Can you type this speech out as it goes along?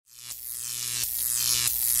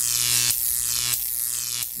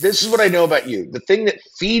this is what I know about you. The thing that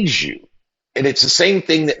feeds you, and it's the same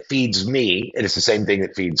thing that feeds me, and it's the same thing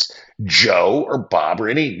that feeds Joe or Bob or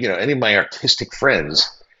any of my artistic friends,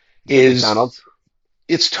 is McDonald's.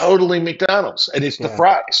 it's totally McDonald's, and it's the Yeah.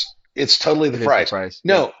 fries. It's totally the It is the fries. fries,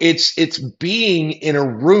 No, it's being in a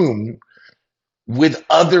room with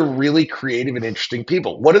other really creative and interesting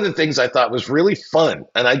people. One of the things I thought was really fun,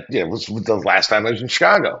 and was the last time I was in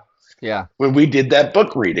Chicago Yeah. when we did that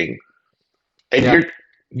book reading, and Yeah.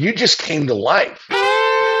 you just came to life.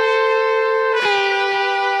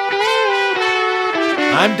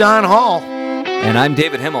 I'm Don Hall, And I'm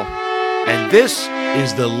David Himmel. and this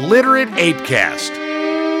is the Literate ApeCast.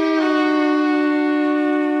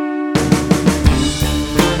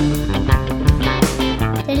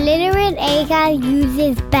 The Literate ApeCast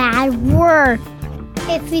uses bad words.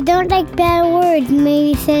 If you don't like bad words,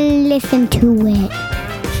 maybe shouldn't listen to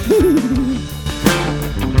it.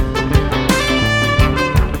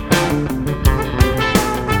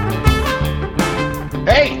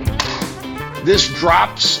 Hey, this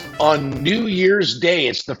drops on New Year's Day.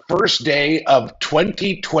 It's the first day of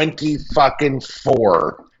 2020 fucking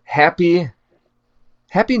 4. Happy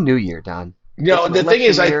New Year, Don. No, It's an the thing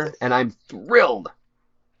is, election year, and I'm thrilled.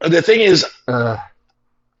 the thing is, Uh,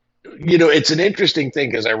 it's an interesting thing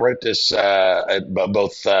because I wrote this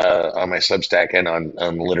both on my Substack and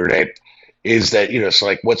on Literate. Is that so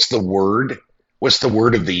like what's the word? What's the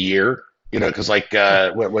word of the year? Because like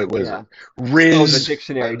what was yeah. it? Riz. Oh, the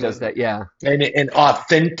dictionary does that. Yeah. And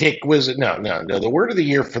authentic was it? No. The word of the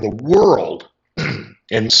year for the world,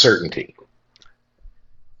 uncertainty.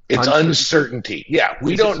 It's uncertainty. Yeah,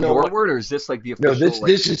 we Is don't this know your what word, or is this like the No, official?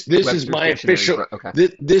 this is Webster's my dictionary? official. Okay.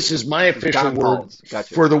 This is my official Don word Paul's.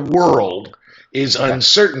 Gotcha. for the world is Okay.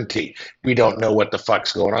 uncertainty. We don't know what the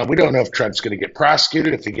fuck's going on. We don't know if Trump's going to get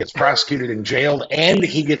prosecuted, if he gets prosecuted and jailed, and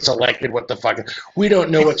he gets elected. What the fuck? We don't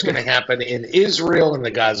know what's going to happen in Israel and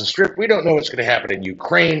the Gaza Strip. We don't know what's going to happen in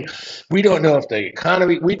Ukraine. We don't know if the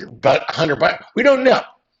economy. But Hunter Biden. We don't know.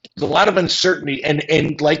 There's a lot of uncertainty,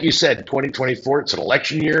 and like you said, 2024. It's an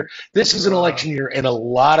election year. This is an election year in a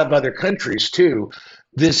lot of other countries too.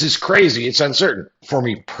 This is crazy. It's uncertain. For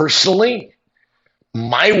me personally,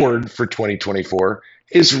 my word for 2024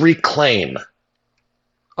 is reclaim.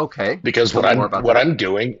 Okay. Because Tell me more about that. I'm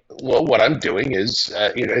doing is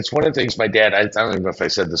it's one of the things my dad. I don't even know if I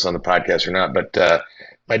said this on the podcast or not, but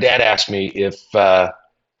my dad asked me if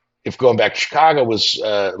going back to Chicago was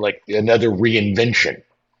like another reinvention.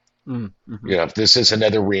 Mm-hmm. If this is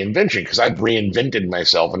another reinvention, because I've reinvented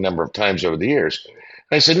myself a number of times over the years.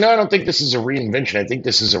 And I said, no, I don't think this is a reinvention. I think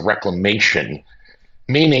this is a reclamation,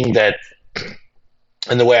 meaning that,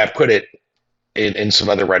 and the way I put it in some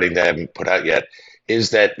other writing that I haven't put out yet,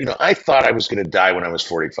 is that, I thought I was going to die when I was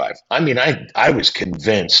 45. I mean, I was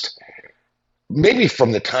convinced, maybe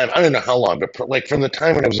from the time, I don't know how long, but like from the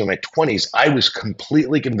time when I was in my 20s, I was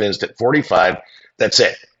completely convinced at 45, that's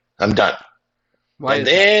it. I'm done. Why And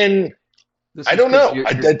is then this I is don't 'cause know.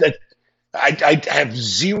 you're- I have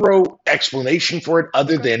zero explanation for it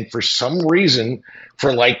other than for some reason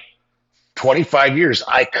for like 25 years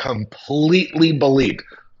I completely believed,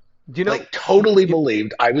 Do you know? totally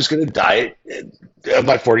believed I was going to die at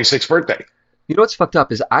my 46th birthday. You know what's fucked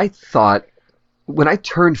up is I thought when I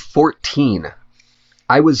turned 14,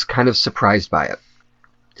 I was kind of surprised by it.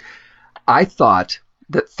 I thought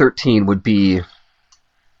that 13 would be,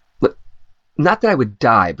 not that I would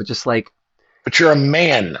die, but just like, But you're a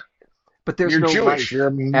man. but there's You're no Jewish. life You're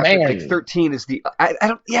a after, man. like 13 is the, I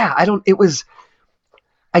don't, it was,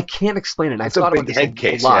 I can't explain it. And I It's a thought about big this head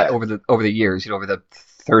case, a lot yeah. over the years, over the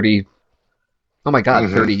 30, oh my God,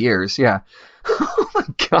 Mhm. 30 years. Yeah. Oh my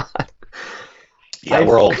God. Yeah,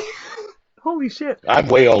 we're old. Holy shit. I'm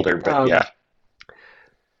way older, but yeah.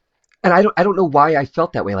 And I don't know why I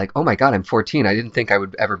felt that way. Like, oh my God, I'm 14. I didn't think I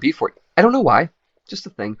would ever be 14. I don't know why. Just a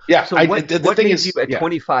thing. Yeah, So the what thing made is, you at yeah.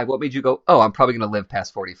 25? What made you go, oh, I'm probably going to live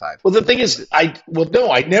past 45? Well, the thing is, I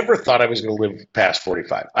never thought I was going to live past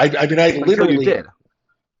 45. I mean, I Until literally you did.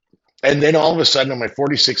 And then all of a sudden on my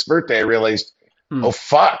 46th birthday, I realized, oh,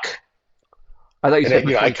 fuck. I thought you And said I- for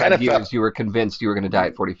you know, I 25 kind of years felt- you were convinced you were going to die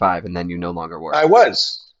at 45, and then you no longer were. I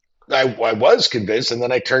was. I was convinced, and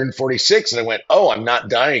then I turned 46, and I went, oh, I'm not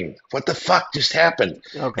dying. What the fuck just happened?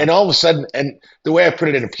 Okay. And all of a sudden, and the way I put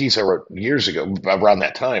it in a piece I wrote years ago, around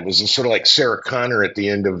that time, was sort of like Sarah Connor at the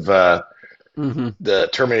end of the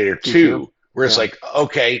Terminator 2, where it's Yeah. like,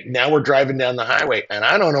 okay, now we're driving down the highway, and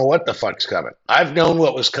I don't know what the fuck's coming. I've known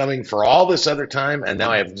what was coming for all this other time, and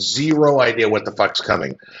now I have zero idea what the fuck's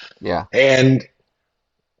coming. Yeah. And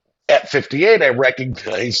at 58, I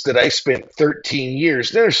recognized that I spent 13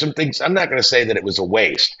 years. There are some things, I'm not going to say that it was a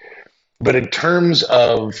waste, But in terms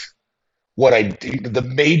of what I did, the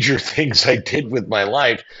major things I did with my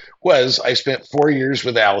life was I spent 4 years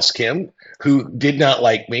with Alice Kim, who did not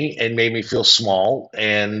like me and made me feel small.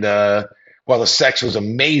 And while the sex was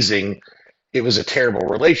amazing, it was a terrible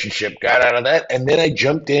relationship. Got out of that, and then I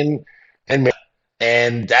jumped in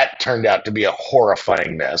and that turned out to be a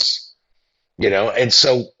horrifying mess. And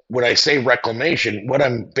so when I say reclamation, what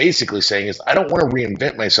I'm basically saying is I don't want to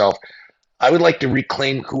reinvent myself. I would like to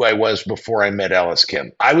reclaim who I was before I met Alice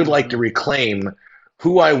Kim. I would like to reclaim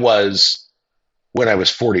who I was when I was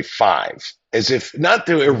 45, as if not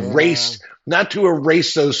to erase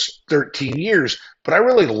those 13 years, but I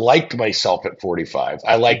really liked myself at 45.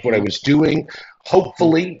 I liked what I was doing.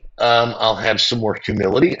 Hopefully, I'll have some more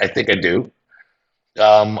humility. I think I do.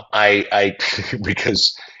 I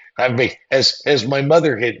because I've made, as my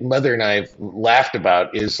mother and I have laughed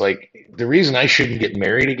about, is like the reason I shouldn't get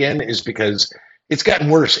married again is because it's gotten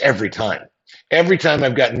worse every time. Every time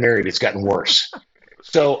I've gotten married, it's gotten worse.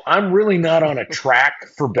 So I'm really not on a track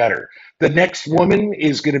for better. The next woman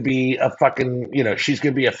is going to be a fucking, she's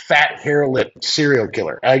going to be a fat, hair-lipped serial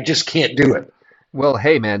killer. I just can't do it. Well,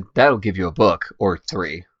 hey, man, that'll give you a book or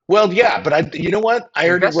three. Well, yeah, but you know what? I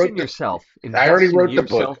already wrote yourself. I already wrote the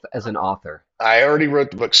book as an author. I already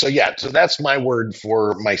wrote the book. So yeah, so that's my word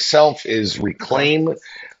for myself is reclaim.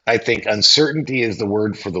 I think uncertainty is the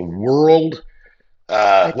word for the world.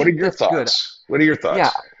 What are your thoughts? What are your thoughts?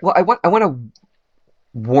 Yeah, well, I want to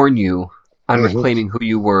warn you on reclaiming who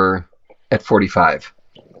you were at 45.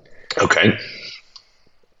 Okay.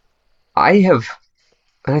 And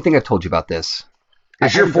I think I've told you about this.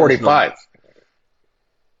 Because you're 45.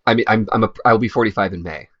 I mean, I'll be 45 in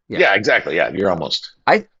May. Yeah, exactly. Yeah, you're almost.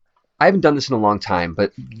 I haven't done this in a long time,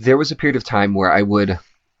 but there was a period of time where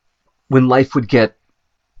when life would get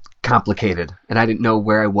complicated and I didn't know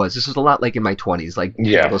where I was. This was a lot like in my 20s, like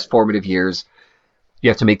those formative years. You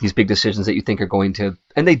have to make these big decisions that you think are going to,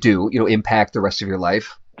 and they do, impact the rest of your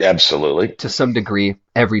life. Absolutely. To some degree,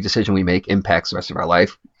 every decision we make impacts the rest of our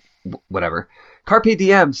life. Whatever. Carpe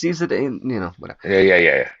diem, seize the day, whatever.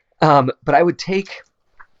 Yeah. But I would take.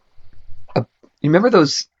 You remember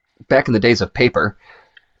those back in the days of paper?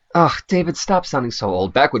 Oh, David, stop sounding so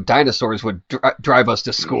old. Back when dinosaurs would drive us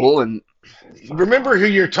to school and. Remember who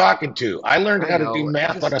you're talking to. I learned how to do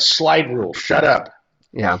math on a slide rule. Shut up.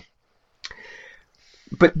 Yeah.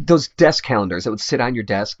 But those desk calendars that would sit on your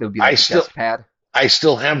desk, that would be like a desk pad. I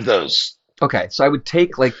still have those. Okay, so I would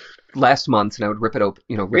take like last month and I would rip it open,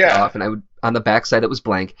 rip it off, and I would on the back side that was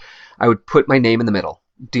blank, I would put my name in the middle,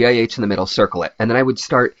 DIH in the middle, circle it, and then I would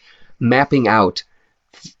start mapping out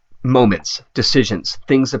moments, decisions,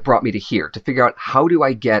 things that brought me to here to figure out how did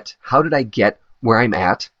I get where I'm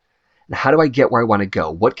at, and how do I get where I want to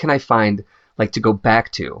go? What can I find like to go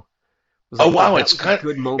back to? Like, wow, it's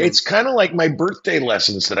kind of like my birthday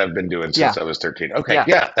lessons that I've been doing since I was 13. Okay,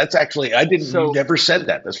 that's actually you never said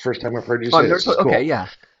that. That's the first time I've heard you say this. Okay, cool. yeah.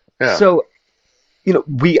 So,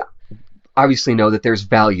 we obviously know that there's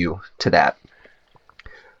value to that.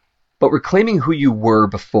 But reclaiming who you were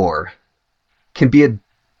before can be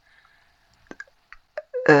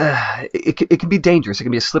it can be dangerous. It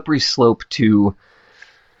can be a slippery slope to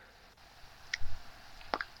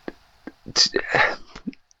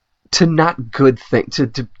not good thing,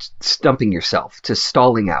 to stumping yourself, to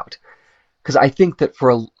stalling out. Because I think that for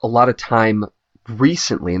a lot of time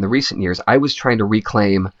recently, in the recent years, I was trying to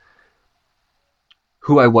reclaim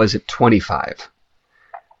who I was at 25.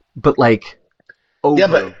 But like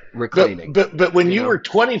reclaiming. But when you were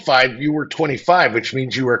 25, which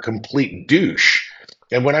means you were a complete douche.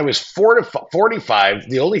 And when I was 45,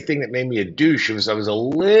 the only thing that made me a douche was I was a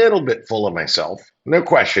little bit full of myself. No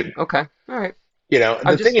question. Okay. All right.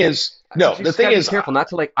 The thing is, careful not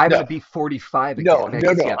to I'm going to be 45 again.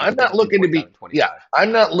 No. I'm not looking to be,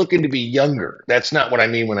 I'm not looking to be younger. That's not what I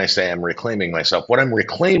mean when I say I'm reclaiming myself. What I'm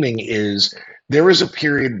reclaiming is there was a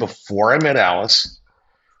period before I met Alice,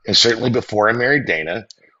 and certainly before I married Dana,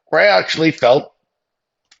 where I actually felt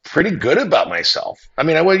pretty good about myself. I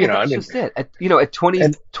mean, that's just it. At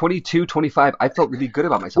 22, 25, I felt really good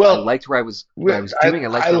about myself. I liked where I was doing. I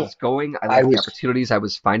liked where I was going. I liked the opportunities I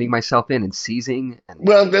was finding myself in and seizing.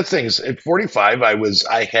 Well, the thing is, at 45,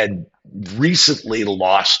 I had recently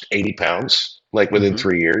lost 80 pounds, like within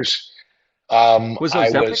 3 years. Was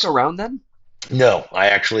Ozempic around then? No, I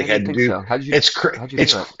actually had to do. So. How'd you do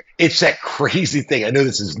it? It's that crazy thing. I know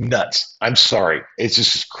this is nuts. I'm sorry. It's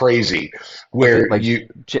just crazy where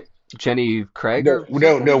Jenny Craig.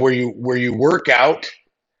 No. Where you work out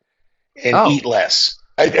and eat less.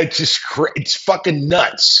 It's fucking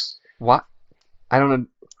nuts. What? I don't know.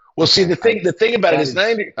 Well, see, the thing about it is,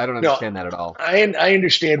 I don't understand that at all. I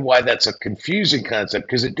understand why that's a confusing concept,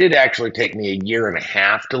 because it did actually take me a year and a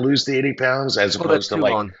half to lose the 80 pounds, as opposed to too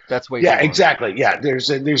like, long. That's way too long. Exactly. Yeah, there's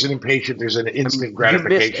an impatient, there's an instant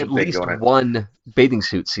gratification you missed thing at going least on. one bathing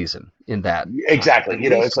suit season in that. Exactly.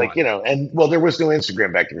 It's like, and well, there was no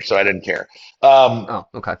Instagram back there, so I didn't care.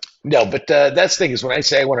 Okay. No, but that's the thing is, when I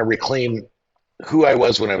say I want to reclaim who I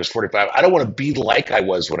was when I was 45, I don't want to be like I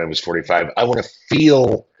was when I was 45. I want to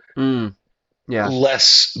feel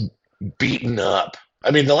less beaten up.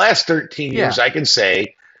 I mean, the last 13 years, I can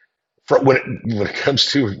say, when it comes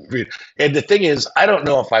to, and the thing is, I don't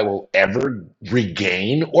know if I will ever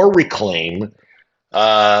regain or reclaim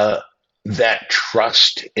that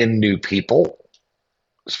trust in new people,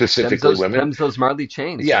 specifically women. Those Marley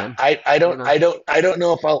chains. Yeah, man. I don't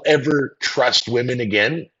know if I'll ever trust women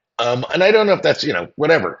again. And I don't know if that's,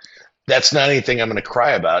 whatever. That's not anything I'm going to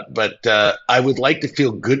cry about, but I would like to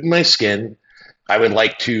feel good in my skin. I would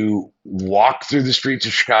like to walk through the streets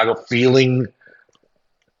of Chicago feeling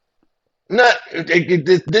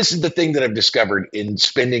this is the thing that I've discovered in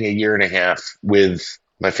spending a year and a half with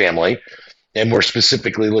my family. And we're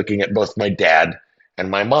specifically looking at both my dad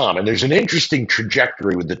and my mom. And there's an interesting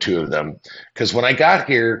trajectory with the two of them, because when I got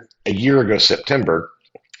here a year ago, September,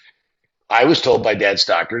 I was told by Dad's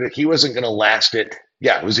doctor that he wasn't going to last it.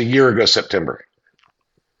 Yeah, it was a year ago, September.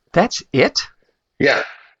 That's it? Yeah.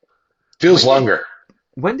 Feels longer.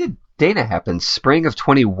 When did Dana happen? Spring of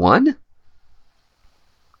 21?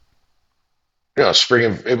 No,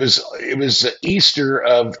 it was Easter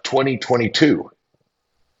of 2022.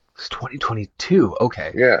 It's 2022.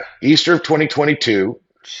 Okay. Yeah, Easter of 2022.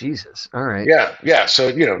 Jesus. All right. Yeah.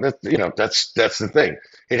 So that's the thing.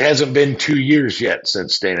 It hasn't been 2 years yet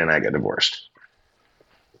since Dana and I got divorced.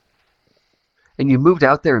 And you moved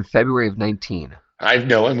out there in February of 19. I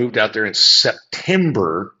moved out there in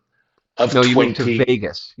September of 20. No, you moved to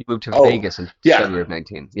Vegas. You moved to Vegas in February of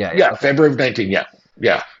 19. Yeah. Okay. February of 19.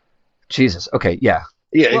 Yeah. Jesus. Okay. Yeah.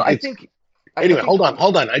 Yeah. Well, Anyway, hold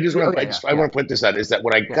on. I just want to point this out, is that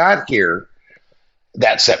when I got here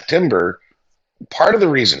that September, part of the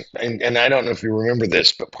reason, and I don't know if you remember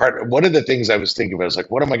this, but one of the things I was thinking about is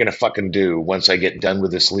like, what am I going to fucking do once I get done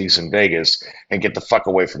with this lease in Vegas and get the fuck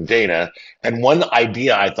away from Dana? And one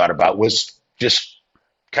idea I thought about was just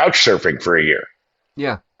couch surfing for a year.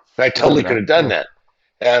 Yeah. I totally could have done that.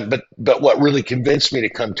 But what really convinced me to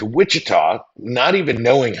come to Wichita, not even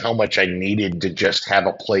knowing how much I needed to just have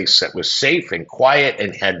a place that was safe and quiet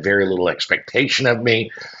and had very little expectation of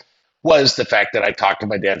me, was the fact that I talked to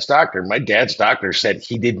my dad's doctor. My dad's doctor said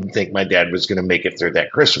he didn't think my dad was going to make it through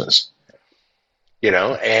that Christmas.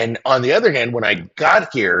 And on the other hand, when I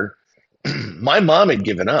got here, my mom had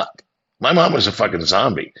given up. My mom was a fucking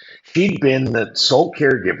zombie. She'd been the sole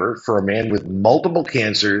caregiver for a man with multiple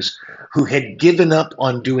cancers who had given up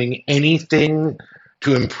on doing anything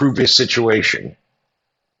to improve his situation.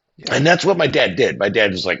 Yeah. And that's what my dad did. My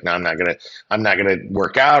dad was like, no, I'm not gonna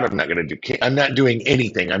work out. I'm not doing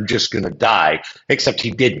anything. I'm just gonna die. Except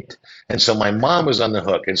he didn't. And so my mom was on the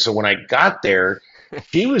hook. And so when I got there,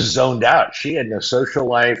 she was zoned out. She had no social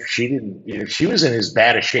life. She was in as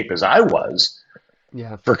bad a shape as I was.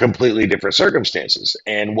 Yeah. For completely different circumstances.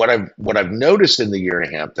 And what I've noticed in the year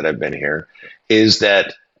and a half that I've been here is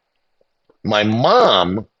that my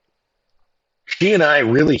mom, she and I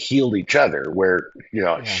really healed each other, where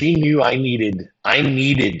she knew I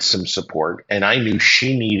needed some support, and I knew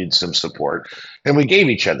she needed some support, and we gave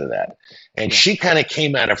each other that. And she kind of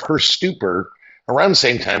came out of her stupor around the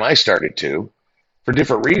same time I started to, for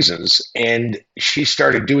different reasons, and she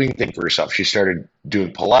started doing things for herself. She started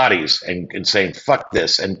doing Pilates and saying, fuck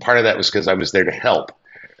this. And part of that was because I was there to help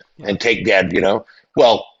and take Dad,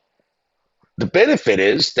 Well, the benefit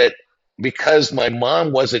is that because my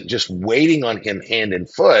mom wasn't just waiting on him hand and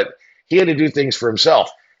foot, he had to do things for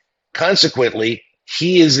himself. Consequently,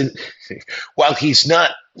 while he's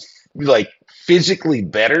not like physically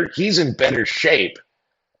better, he's in better shape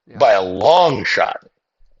by a long shot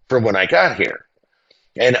from when I got here.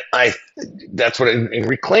 And that's what in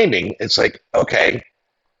reclaiming, it's like, okay,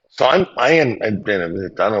 so I don't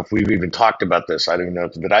know if we've even talked about this. I don't even know,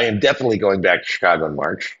 but I am definitely going back to Chicago in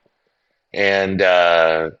March. And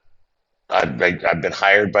I've been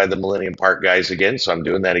hired by the Millennium Park guys again, so I'm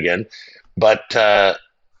doing that again. But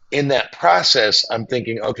in that process, I'm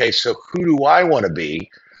thinking, okay, so who do I want to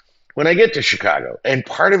be when I get to Chicago? And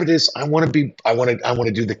part of it is I want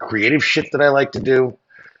to do the creative shit that I like to do.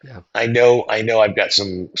 Yeah. I know I've got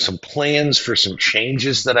some plans for some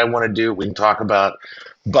changes that I want to do. We can talk about,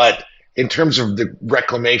 but in terms of the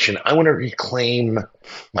reclamation, I want to reclaim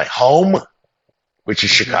my home, which is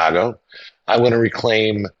Chicago. I want to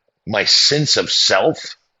reclaim my sense of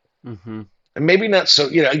self. Mm-hmm. And maybe not so,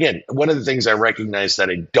 again, one of the things I recognize that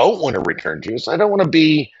I don't want to return to is I don't want to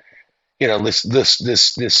be,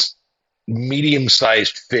 this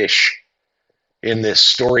medium-sized fish in this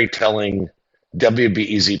storytelling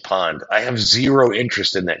WBEZ pond. I have zero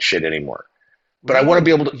interest in that shit anymore. But I want to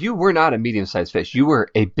be able to. You were not a medium-sized fish. You were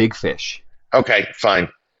a big fish. Okay, fine.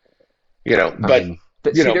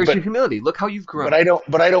 There's your humility. Look how you've grown.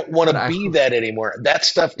 But I don't want to be that anymore. That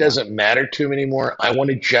stuff doesn't matter to me anymore. I want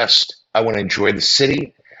to enjoy the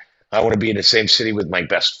city. I want to be in the same city with my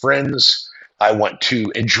best friends. I want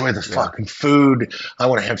to enjoy the fucking food. I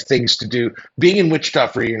want to have things to do. Being in Wichita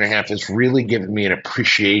for a year and a half has really given me an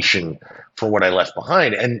appreciation for what I left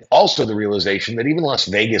behind, and also the realization that even Las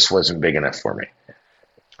Vegas wasn't big enough for me.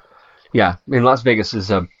 Yeah, I mean, Las Vegas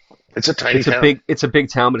is it's a tiny town. It's a big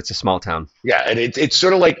town, but it's a small town. Yeah, and it's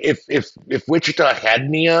sort of like if Wichita had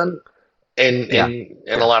neon and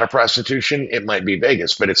a lot of prostitution, it might be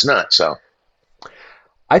Vegas, but it's not. So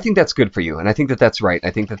I think that's good for you, and I think that that's right.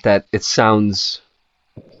 I think that it sounds,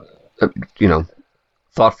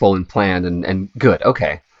 thoughtful and planned and good.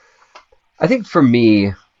 Okay. I think for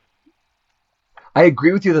me, I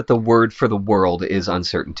agree with you that the word for the world is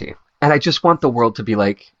uncertainty. And I just want the world to be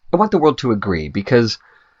like, I want the world to agree, because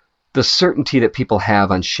the certainty that people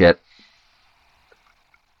have on shit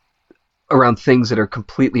around things that are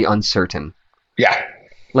completely uncertain. Yeah.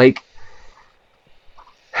 Like,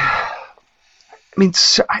 I mean,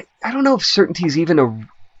 I don't know if certainty is even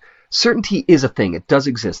certainty is a thing. It does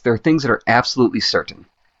exist. There are things that are absolutely certain.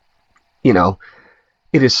 It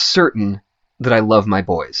is certain that I love my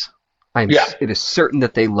boys. It is certain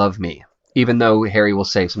that they love me, even though Harry will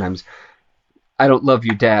say sometimes, I don't love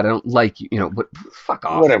you, Dad. I don't like you. But fuck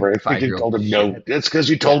off. Whatever. If you told him no, it's because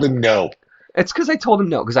you told him no. It's because I told him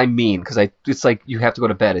no. Because it's like you have to go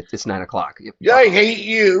to bed. It's 9:00. Yeah, I hate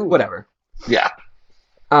you. Whatever. Yeah.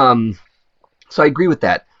 So I agree with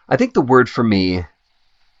that. I think the word for me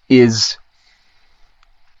is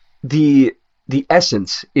the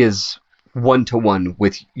essence is one-to-one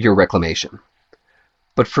with your reclamation.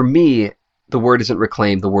 But for me, the word isn't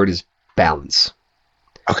reclaim. The word is balance.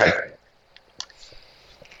 Okay.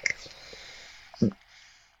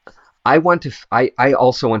 I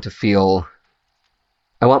also want to feel,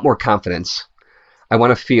 I want more confidence. I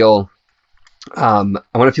want to feel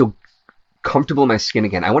comfortable in my skin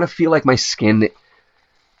again. I want to feel like my skin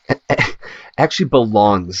actually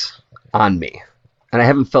belongs on me. And I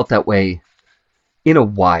haven't felt that way in a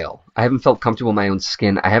while. I haven't felt comfortable in my own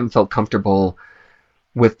skin. I haven't felt comfortable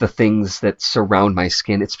with the things that surround my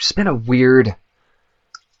skin. It's just been a weird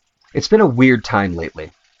time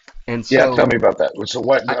lately. And so, tell me about that. So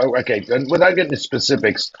what? Okay, without getting into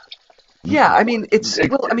specifics. Yeah, I mean, it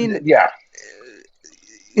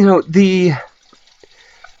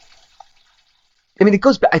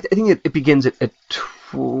goes back. I think it begins at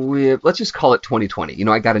let's just call it 2020.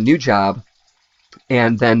 I got a new job,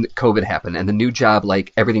 and then COVID happened, and the new job,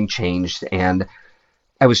 like, everything changed, and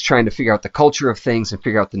I was trying to figure out the culture of things and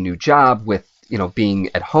figure out the new job with,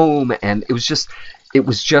 being at home, and it was just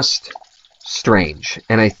strange.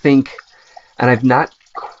 And I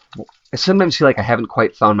sometimes feel like I haven't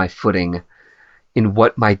quite found my footing in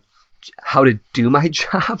how to do my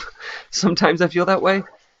job. Sometimes I feel that way.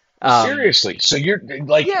 Seriously. So you're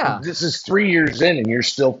like, this is 3 years in and you're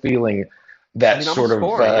still feeling that sort of,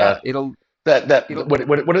 what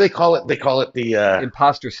do they call it? They call it the,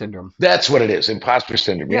 imposter syndrome. That's what it is. Imposter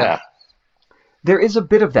syndrome. Yeah. There is a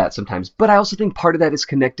bit of that sometimes, but I also think part of that is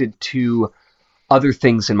connected to other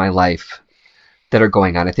things in my life that are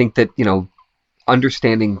going on. I think that,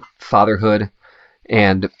 understanding fatherhood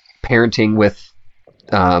and parenting with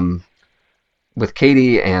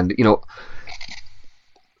Katie, and,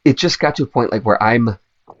 it just got to a point like where I'm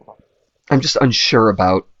just unsure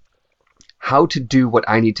about how to do what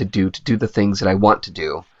I need to do the things that I want to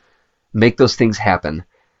do, make those things happen.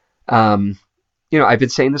 I've been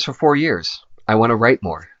saying this for 4 years. I want to write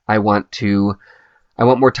more. I want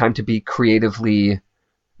more time to be creatively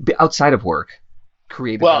outside of work.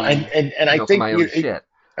 Creatively, well, and I think my own shit.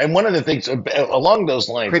 And one of the things along those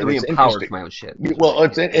lines, creatively empowered for my own shit. Well,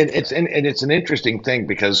 it's an interesting thing,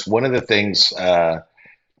 because one of the things that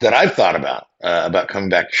I've thought about coming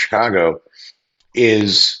back to Chicago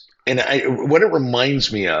is, what it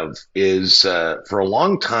reminds me of is, for a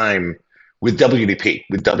long time with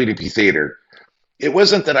WDP Theater, it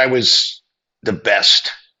wasn't that I was the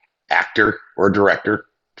best actor or director,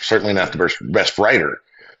 certainly not the best writer.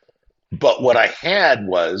 But what I had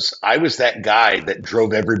was, I was that guy that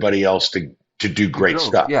drove everybody else to do great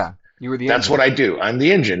stuff. Yeah, you were the That's engine. what I do. I'm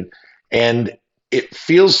the engine. And it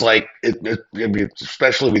feels like, I mean,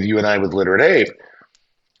 especially with you and I with Literate Ape,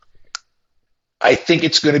 I think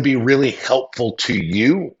it's going to be really helpful to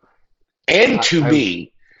you and to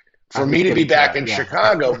me for me to be back in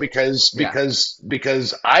Chicago because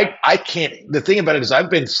I can't. The thing about it is I've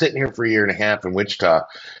been sitting here for a year and a half in Wichita,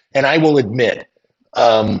 and I will admit,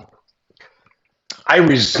 I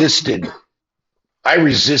resisted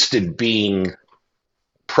being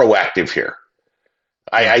proactive here.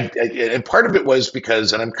 And part of it was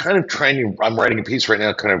because, and I'm writing a piece right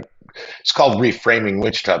now, it's called Reframing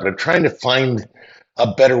Wichita, but I'm trying to find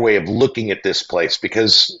a better way of looking at this place,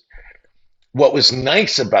 because what was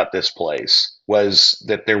nice about this place was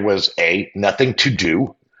that there was A, nothing to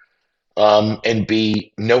do, and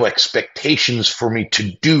B, no expectations for me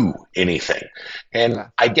to do anything. And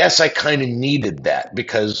I guess I kind of needed that,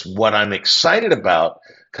 because what I'm excited about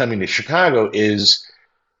coming to Chicago is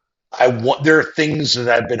there are things that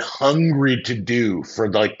I've been hungry to do for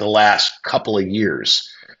like the last couple of years,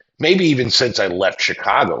 maybe even since I left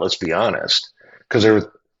Chicago, let's be honest, because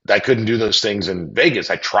I couldn't do those things in Vegas.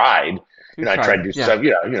 I tried. I tried to do stuff.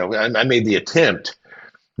 I made the attempt,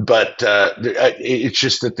 but it's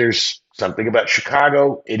just that there's something about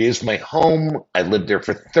Chicago. It is my home. I lived there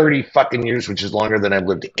for 30 fucking years, which is longer than I've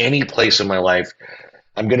lived any place in my life.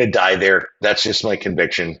 I'm going to die there. That's just my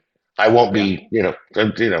conviction. I won't be, I'm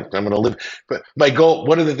going to live. But my goal,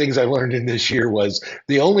 one of the things I learned in this year was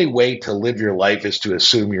the only way to live your life is to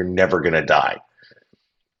assume you're never going to die.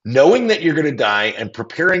 Knowing that you're going to die and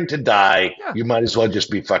preparing to die, you might as well just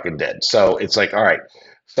be fucking dead. So it's like, all right.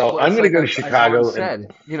 So I'm going to go to Chicago.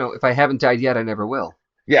 If I haven't died yet, I never will.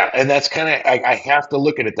 Yeah, and that's kind of, I have to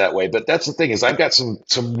look at it that way. But that's the thing, is I've got some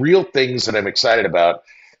real things that I'm excited about.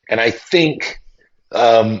 And I think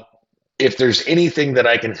if there's anything that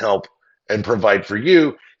I can help and provide for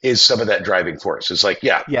you, is some of that driving force. It's like,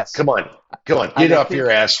 come on, get off your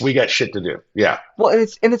ass. We got shit to do. Yeah. Well,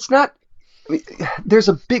 and it's not. There's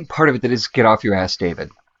a big part of it that is get off your ass, David.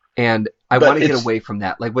 And I want to get away from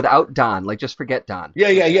that. Like without Don, like just forget Don. Yeah.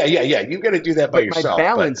 You got to do that by yourself. My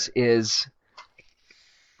balance is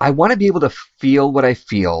I want to be able to feel what I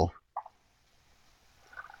feel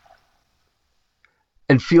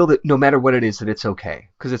and feel that no matter what it is, that it's okay.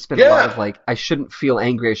 Because it's been a lot of like, I shouldn't feel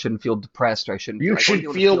angry. I shouldn't feel depressed. Or I shouldn't. You should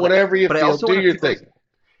feel whatever you feel. Do your thing.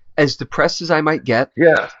 As depressed as I might get.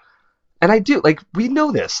 Yeah. And I do, like, we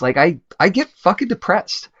know this. Like, I get fucking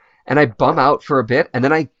depressed, and I bum out for a bit, and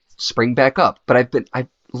then I spring back up. But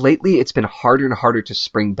lately, it's been harder and harder to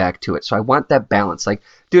spring back to it. So I want that balance. Like,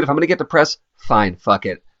 dude, if I'm gonna get depressed, fine, fuck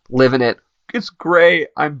it, live in it. It's gray.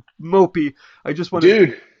 I'm mopey. I just want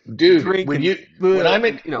to drink.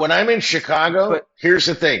 When I'm in Chicago, here's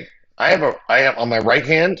the thing. I have on my right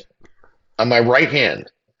hand.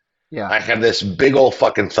 Yeah. I have this big old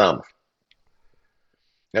fucking thumb.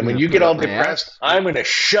 And when you get all depressed, I'm going to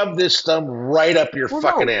shove this thumb right up your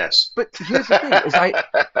fucking ass. But here's the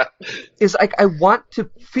thing: I want to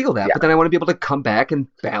feel that, but then I want to be able to come back and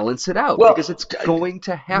balance it out because it's going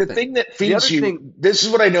to happen. The thing that feeds you. This is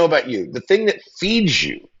what I know about you. The thing that feeds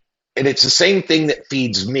you, and it's the same thing that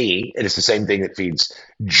feeds me, and it's the same thing that feeds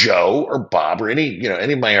Joe or Bob or any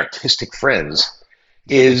of my artistic friends.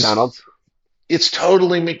 Is McDonald's? It's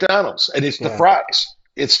totally McDonald's, and it's the fries.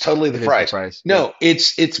 It's totally the fries. No,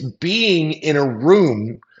 it's being in a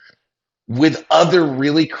room with other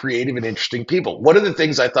really creative and interesting people. One of the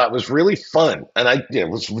things I thought was really fun, and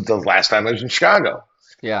was the last time I was in Chicago.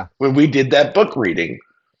 Yeah, when we did that book reading,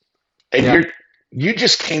 and you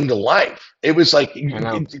just came to life. It was like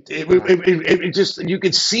it just, you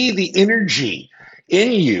could see the energy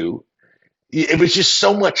in you. It was just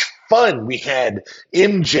so much fun. We had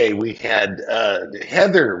MJ, we had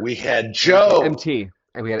Heather, we had Joe, MT.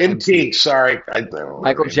 And we had MT. Sorry,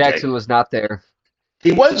 Michael Jackson was not there.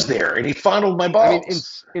 He was there, and he fondled my balls. I mean,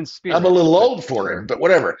 in spirit. I'm a little old for him, but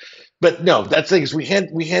whatever. But no, that's the thing is we had,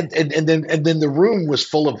 and then the room was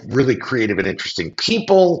full of really creative and interesting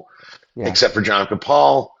people, except for John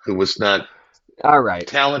Capal, who was not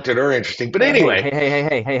talented or interesting. But anyway,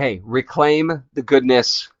 hey, reclaim the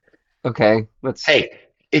goodness. Okay, Hey,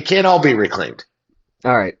 it can't all be reclaimed.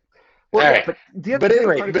 All right. Well, all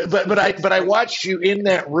right. But I watched you in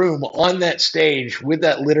that room on that stage with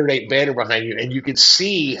that Literate banner behind you, and you could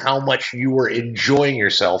see how much you were enjoying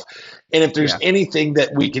yourself. And if there's anything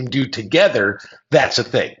that we can do together, that's a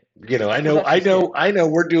thing. I know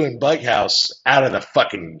we're doing Bughouse out of the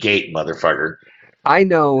fucking gate, motherfucker. I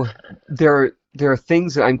know there are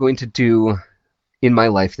things that I'm going to do in my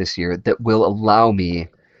life this year that will allow me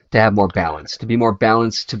to have more balance, to be more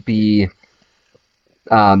balanced, to be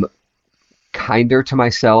kinder to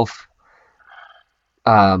myself,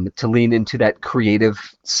 to lean into that creative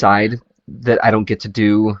side that I don't get to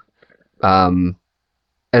do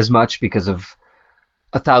as much because of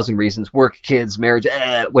 1,000 reasons, work, kids, marriage,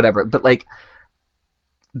 whatever. But like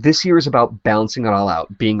this year is about balancing it all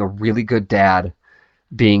out, being a really good dad,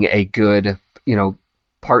 being a good,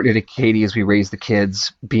 partner to Katie as we raise the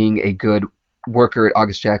kids, being a good worker at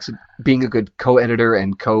August Jackson, being a good co-editor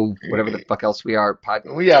and whatever the fuck else we are.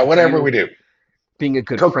 Whatever we do. Being a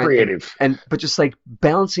good co-creative. Friend. But just like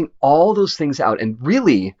balancing all those things out. And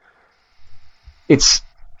really, it's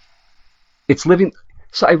living.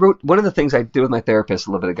 So I wrote, one of the things I did with my therapist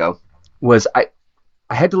a little bit ago was I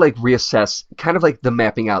had to like reassess kind of like the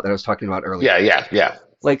mapping out that I was talking about earlier. Yeah.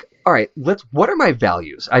 Like, all right, what are my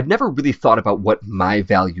values? I've never really thought about what my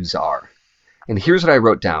values are. And here's what I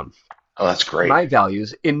wrote down. Oh, that's great. My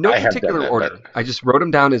values, in no particular order. I just wrote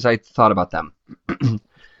them down as I thought about them.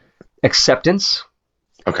 Acceptance.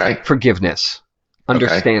 Okay. Forgiveness.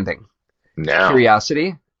 Understanding. Now.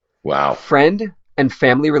 Curiosity. Wow. Friend and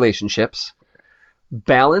family relationships.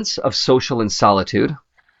 Balance of social and solitude.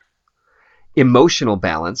 Emotional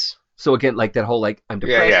balance. So again, like that whole like I'm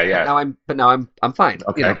depressed, yeah. But now I'm fine.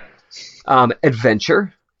 Okay.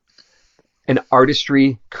 Adventure and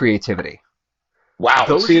artistry, creativity. Wow.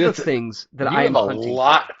 Those are the things that I am hunting. A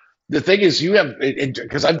lot. The thing is, you have,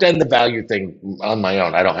 because I've done the value thing on my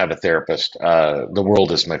own. I don't have a therapist. The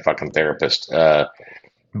world is my fucking therapist.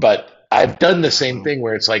 But I've done the same thing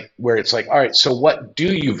where it's like, all right, so what do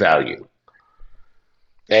you value?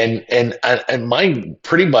 And mine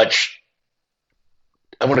pretty much,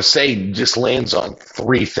 I want to say, just lands on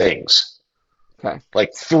three things. Okay.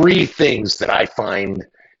 Like 3 things that I find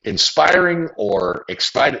inspiring or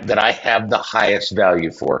excited, that I have the highest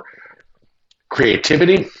value for: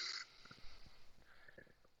 creativity,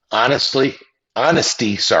 honesty,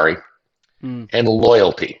 and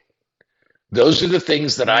loyalty. Those are the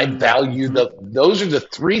things that I value. Those are the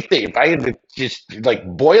 3 things. If I had to just like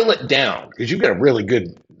boil it down, because you've got a really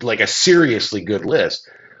good, like a seriously good list.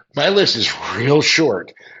 My list is real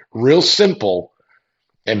short, real simple,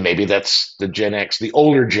 and maybe that's the Gen X, the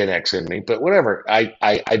older Gen X in me, but whatever. I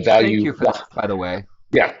value. Thank you for that, by the way.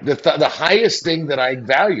 Yeah, the highest thing that I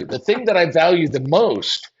value, the thing that I value the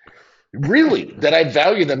most, really, that I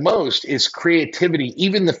value the most is creativity,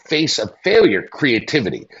 even the face of failure,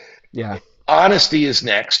 creativity. Yeah. Honesty is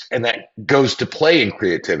next, and that goes to play in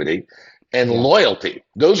creativity, and loyalty.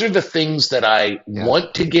 Those are the things that I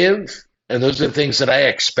want to give, and those are the things that I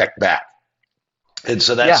expect back. And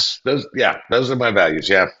so those are my values.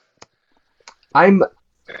 Yeah. I'm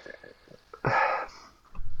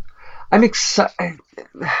excited.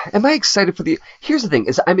 Am I excited for here's the thing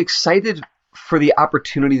is I'm excited for the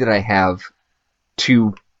opportunity that I have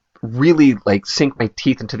to really like sink my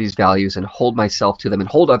teeth into these values and hold myself to them and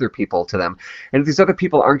hold other people to them. And if these other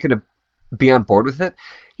people aren't going to be on board with it,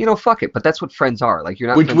 fuck it. But that's what friends are. Like, you're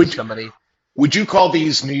not friends with somebody. Would you call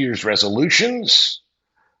these New Year's resolutions?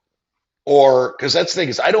 Or, because that's the thing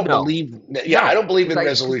is, I don't believe in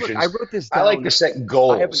resolutions. Look, I wrote this down. I like to set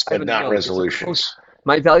goals, but not resolutions.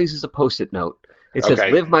 My values is a Post-it note. It says,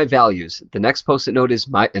 live my values. The next Post-it note is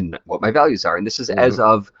what my values are. And this is as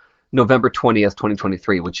of November 20th,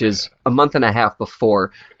 2023, which is a month and a half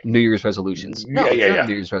before New Year's resolutions. No, it's not a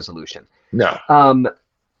New Year's resolution. No.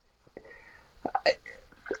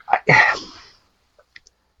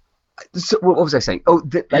 So what was I saying? Oh,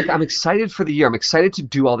 I'm excited for the year. I'm excited to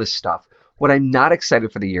do all this stuff. What I'm not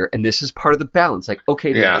excited for the year, and this is part of the balance. Like,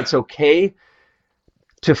 okay, it's okay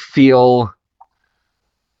to feel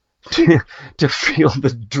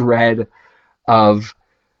the dread of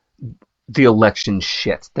the election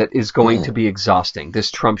shit that is going to be exhausting. This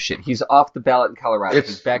Trump shit. He's off the ballot in Colorado.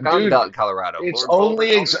 He's back on the ballot in Colorado. It's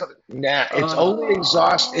only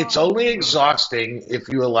exhausting if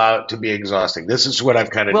you allow it to be exhausting. This is what I've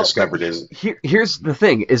kind of discovered is here's the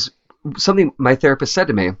thing is something my therapist said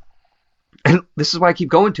to me, and this is why I keep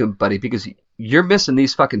going to him, buddy, because you're missing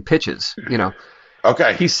these fucking pitches,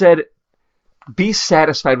 Okay. He said, be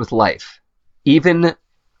satisfied with life, even.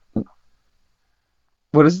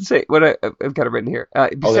 What does it say? What I've got it written here.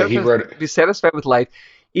 Be satisfied with life,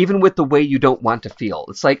 even with the way you don't want to feel.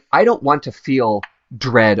 It's like, I don't want to feel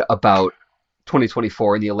dread about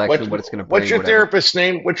 2024 and the election, what it's going to bring. What's your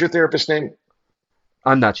therapist's name?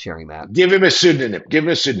 I'm not sharing that. Give him a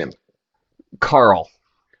pseudonym. Carl.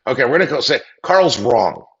 Okay, we're going to say Carl's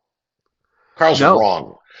wrong.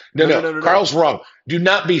 Wrong. No. Carl's wrong. Do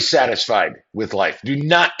not be satisfied with life. Do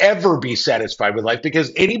not ever be satisfied with life,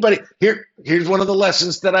 because here's one of the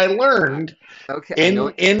lessons that I learned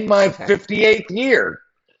in my 58th year.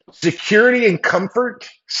 Security and comfort,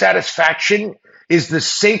 satisfaction is the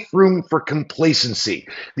safe room for complacency.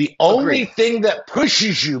 The only Agreed. thing that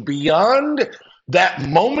pushes you beyond that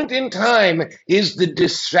moment in time is the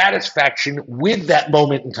dissatisfaction with that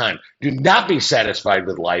moment in time. Do not be satisfied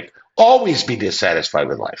with life. Always be dissatisfied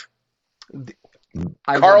with life.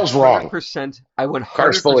 Carl's wrong.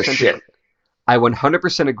 Carl's full of shit. I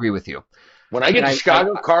 100% agree with you. When I get to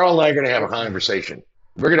Chicago, Carl and I are going to have a conversation.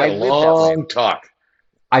 We're going to have a long talk.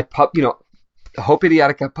 Hope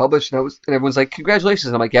Idiotic got published, and everyone's like, congratulations.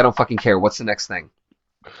 And I'm like, yeah, I don't fucking care. What's the next thing?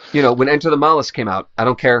 When Enter the Mollusk came out, I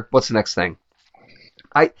don't care. What's the next thing?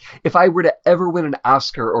 If I were to ever win an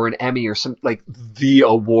Oscar or an Emmy or some, like, the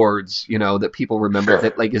awards, that people remember,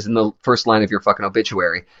 that, like, is in the first line of your fucking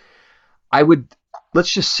obituary,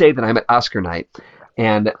 let's just say that I'm at Oscar night,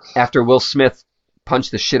 and after Will Smith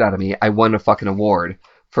punched the shit out of me, I won a fucking award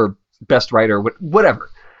for best writer, whatever.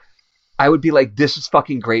 I would be like, this is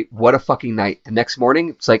fucking great. What a fucking night. The next morning,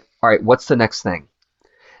 it's like, all right, what's the next thing?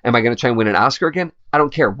 Am I going to try and win an Oscar again? I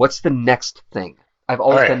don't care. What's the next thing? I've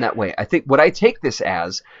always been that way. I think what I take this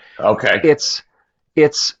as, it's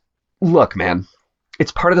look, man,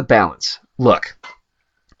 it's part of the balance. Look,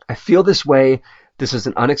 I feel this way. This is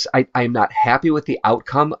I'm not happy with the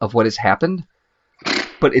outcome of what has happened,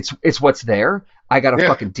 but it's what's there. I got to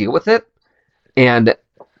fucking deal with it. And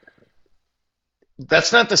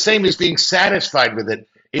that's not the same as being satisfied with it.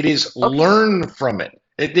 It is learn from it.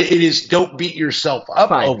 It is don't beat yourself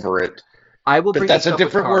up over it. But that's a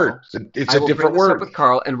different word. It's a different word. I will bring this up with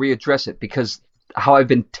Carl and readdress it, because how I've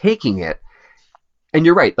been taking it, and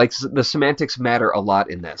you're right, like the semantics matter a lot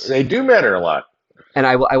in this. They do matter a lot. And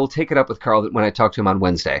I will take it up with Carl when I talk to him on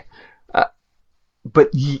Wednesday.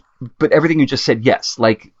 But everything you just said, yes,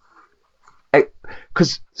 like,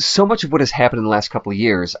 because so much of what has happened in the last couple of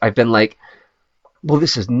years, I've been like, well,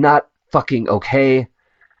 this is not fucking okay.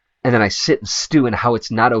 And then I sit and stew in how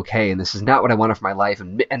it's not okay, and this is not what I wanted for my life,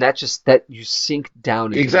 and that you sink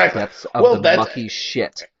down into the depths of the mucky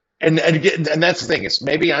shit. And that's the thing, is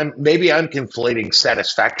maybe I'm conflating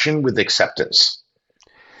satisfaction with acceptance.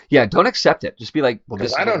 Yeah, don't accept it. Just be like, well,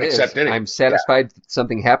 this is I don't accept it. I'm satisfied that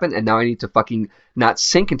something happened, and now I need to fucking not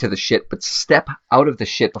sink into the shit, but step out of the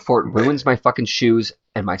shit before it ruins my fucking shoes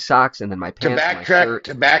and my socks and then my pants and my shirt.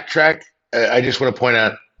 To backtrack, I just want to point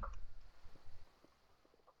out,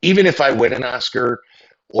 even if I win an Oscar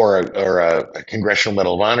or a Congressional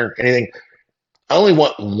Medal of Honor, anything, I only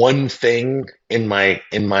want one thing in my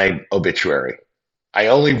obituary. I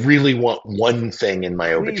only really want one thing in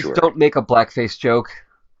my obituary. Please don't make a blackface joke.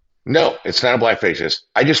 No, it's not a blackface.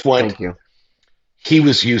 I just want. Thank you. He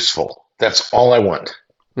was useful. That's all I want.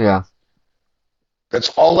 Yeah. That's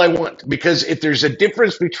all I want. Because if there's a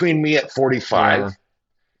difference between me at 45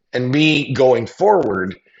 and me going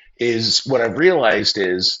forward, is what I've realized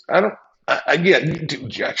is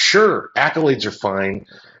sure, accolades are fine.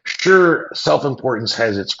 Sure, self-importance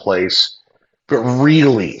has its place. But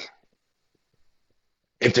really,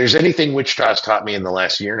 if there's anything Wichita's taught me in the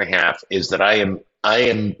last year and a half, is that I am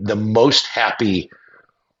the most happy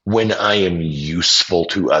when I am useful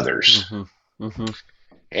to others. Mm-hmm. Mm-hmm.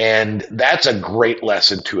 And that's a great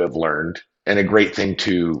lesson to have learned, and a great thing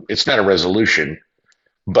to, it's not a resolution,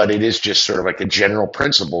 but it is just sort of like a general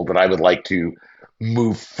principle that I would like to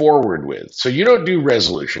move forward with. So you don't do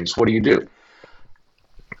resolutions. What do you do?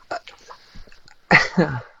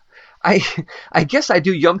 I guess I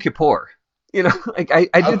do Yom Kippur. Like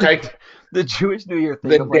I do the Jewish New Year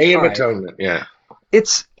thing. The Day of Atonement, yeah.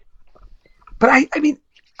 But I mean,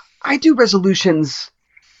 I do resolutions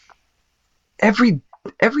every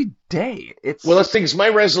day. The thing is, my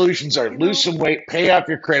resolutions are lose some weight, pay off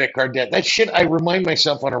your credit card debt. That shit I remind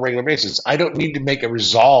myself on a regular basis. I don't need to make a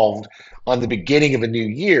resolve on the beginning of a new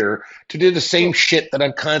year to do the same shit that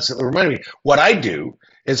I'm constantly reminding me. What I do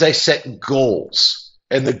is I set goals,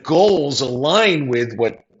 and the goals align with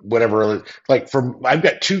whatever. Like I've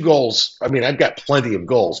got two goals. I mean, I've got plenty of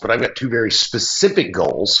goals, but I've got two very specific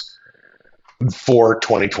goals for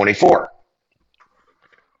 2024.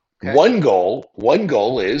 Okay. One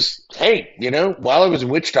goal is, hey, while I was in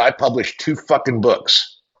Wichita, I published 2 fucking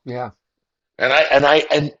books. Yeah.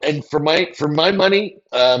 And for my money,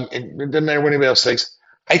 it doesn't matter what anybody else thinks,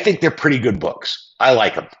 I think they're pretty good books. I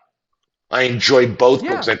like them. I enjoy both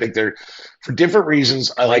books. I think they're, for different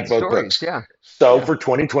reasons, I like both books. Yeah. So for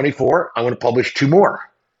 2024, I'm going to publish 2 more.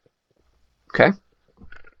 Okay.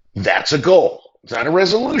 That's a goal. It's not a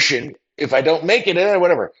resolution. If I don't make it,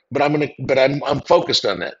 whatever. But I'm focused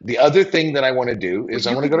on that. The other thing that I want to do is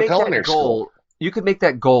I want to go to culinary school. You could make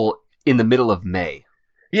that goal in the middle of May.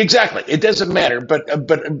 Exactly. It doesn't matter.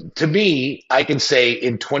 But to me, I can say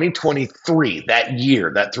in 2023, that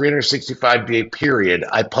year, that 365-day period,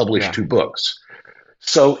 I published 2 books.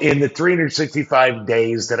 So in the 365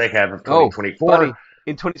 days that I have of Oh, 2024, buddy,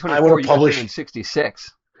 in I want 2024 to you got publish.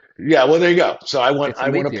 366. Yeah, well, there you go. So It's a I want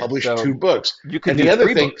leap to year, publish so 2 books. you could And do the other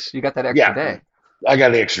 3 thing, books. You got that extra yeah, day. I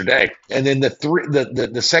got the extra day. And then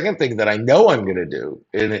the second thing that I know I'm going to do,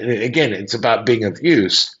 and again, it's about being of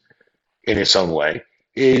use in its own way,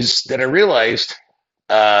 is that I realized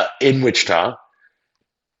in Wichita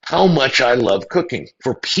how much I love cooking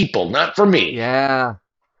for people, not for me. Yeah,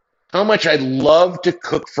 How much I love to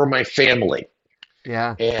cook for my family.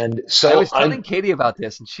 yeah. And I so was telling Katie about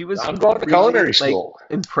this, and she was I'm going to really culinary like school.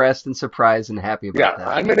 impressed and surprised and happy Yeah, about that.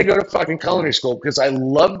 I'm going to go to fucking culinary school because I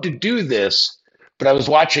love to do this. But I was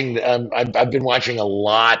watching. I've been watching a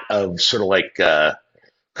lot of sort of like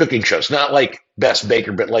cooking shows, not like Best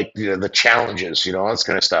Baker, but like the challenges, all this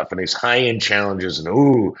kind of stuff, and these high end challenges, and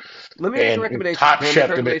Let me make a and recommendation. Top Can I make Chef. a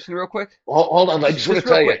recommendation real quick? Hold on, I just want to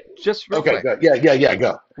real tell you. quick. Just real Okay, quick. go. Yeah,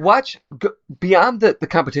 go. Beyond the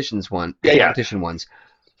competitions one, the Yeah. competition ones.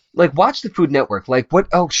 Like watch the Food Network. Like what?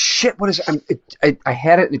 Oh shit! What is? I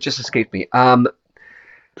had it and it just escaped me. I'm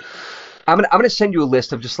gonna send you a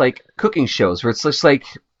list of just like cooking shows where it's just like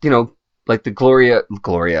like the Gloria,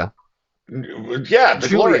 Yeah, the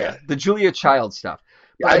Gloria. the Julia Child stuff.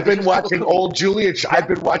 But, I've like, been it's just people watching cooking. old Julia. I've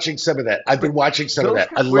been watching some of that. I've been watching some of Those that.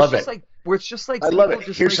 I kind- where love it's just it. Like, where it's just like I love people it.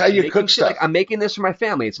 just, Here's like, how you making cook shit, stuff. Like I'm making this for my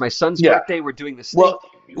family. It's my son's Yeah. birthday. We're doing this. Well,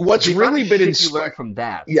 what's The amount really of been shit you learn inspired. from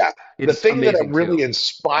that. Yeah, the It's thing that I'm amazing, really too.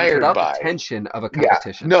 inspired Without by. the tension of a Yeah,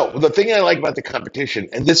 competition. no, the thing I like about the competition,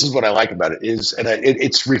 and this is what I like about it, is,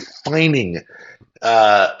 it's refining.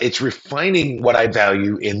 It's refining what I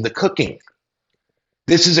value in the cooking.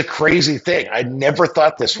 This is a crazy thing. I never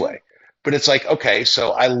thought this way. But it's like, okay,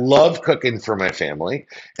 so I love cooking for my family.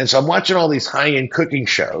 And so I'm watching all these high-end cooking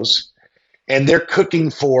shows, and they're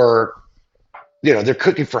cooking for, they're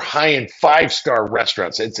cooking for high-end 5-star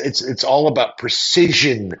restaurants. It's all about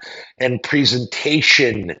precision and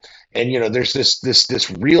presentation. And there's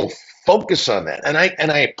this real focus on that. And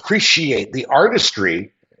I appreciate the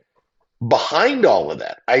artistry behind all of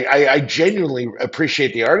that. I genuinely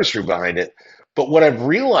appreciate the artistry behind it. But what I've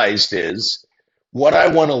realized is what I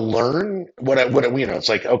want to learn, it's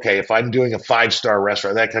like, okay, if I'm doing a 5-star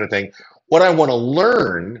restaurant, that kind of thing, what I want to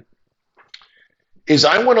learn is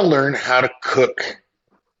I want to learn how to cook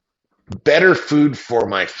better food for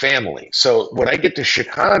my family. So when I get to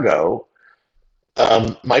Chicago,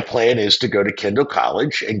 my plan is to go to Kendall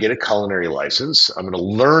College and get a culinary license. I'm going to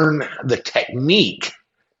learn the technique.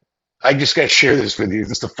 I just got to share this with you.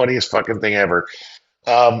 This is the funniest fucking thing ever.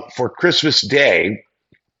 For Christmas Day,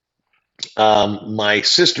 my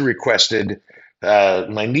sister requested,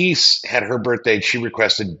 my niece had her birthday, and she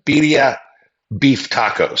requested birria beef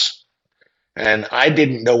tacos. And I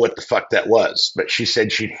didn't know what the fuck that was, but she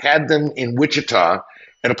said she'd had them in Wichita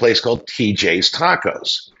at a place called TJ's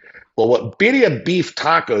Tacos. Well, what birria beef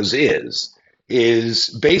tacos is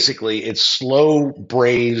basically it's slow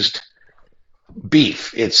braised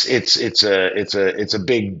beef. It's a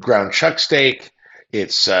big ground chuck steak.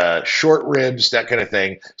 It's short ribs, that kind of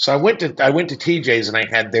thing. So I went to TJ's and I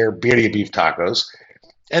had their birria beef tacos,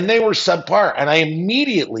 and they were subpar. And I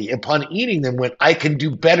immediately, upon eating them, went, I can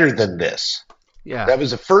do better than this. Yeah. That was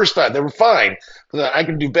the first thought. They were fine, but I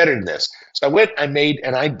can do better than this. So I went, I made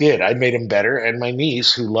them better. And my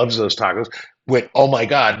niece, who loves those tacos, went, oh my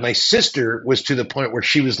God. My sister was to the point where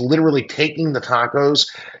she was literally taking the tacos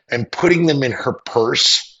and putting them in her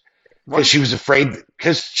purse because she was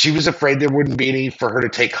afraid there wouldn't be any for her to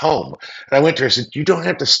take home. And I went to her and said, you don't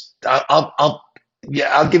have to, I'll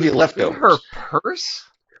give you leftovers. In her purse?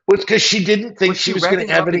 Well, it's because she didn't think she was going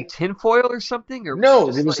to have any any tinfoil or something. Or no,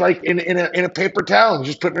 was it was like in a paper towel and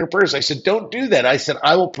just put it in her purse. I said, don't do that. I said,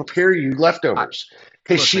 I will prepare you leftovers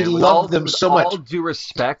because she loved them so much. With all due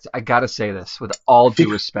respect, I gotta say this. With all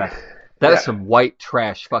due respect, that is some white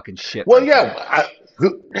trash fucking shit. Well, yeah.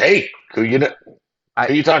 Who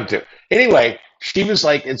you talking to? Anyway, she was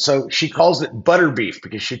like, and so she calls it butter beef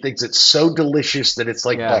because she thinks it's so delicious that it's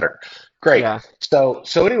like butter. Great. Yeah. So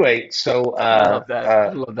anyway, I love that.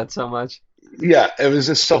 I love that so much. Yeah, it was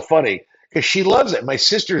just so funny because she loves it. My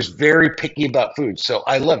sister is very picky about food, so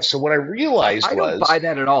I love. So what I realized I don't buy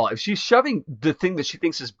that at all. If she's shoving the thing that she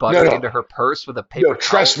thinks is butter into her purse with a paper towel,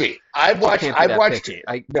 trust me. I've watched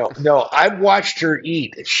her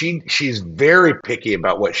eat. She's very picky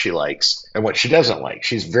about what she likes and what she doesn't like.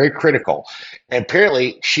 She's very critical, and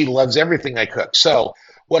apparently she loves everything I cook. So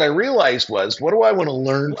what I realized was, what do I want to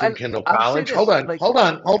learn from Kendall College? Hold on.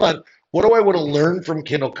 What do I want to learn from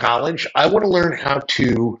Kendall College? I want to learn how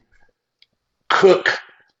to cook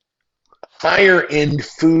higher end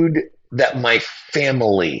food that my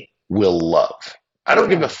family will love. I don't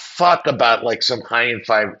give a fuck about like some high end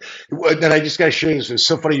five. And I just got to show you this. It's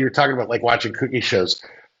so funny. You were talking about like watching cooking shows.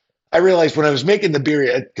 I realized when I was making the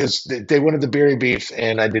birria, because they wanted the birria beef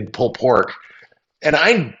and I did pulled pork, and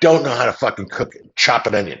I don't know how to fucking chop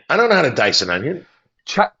an onion. I don't know how to dice an onion.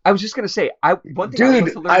 I was just gonna say, one thing I Dude,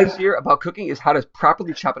 was to learn this year about cooking is how to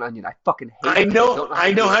properly chop an onion. I fucking hate it.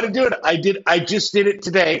 I know how to do it. I just did it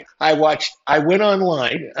today. I went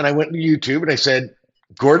online and I went to YouTube and I said,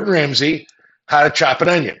 Gordon Ramsay, how to chop an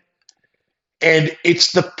onion. And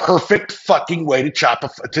it's the perfect fucking way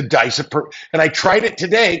to dice and I tried it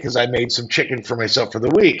today because I made some chicken for myself for the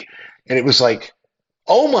week. And it was like,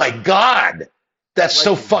 oh my God. That's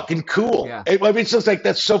so fucking cool. Yeah. I mean, it's just like,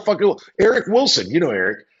 that's so fucking cool. Eric Wilson, you know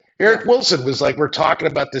Eric. Eric Wilson was like, we're talking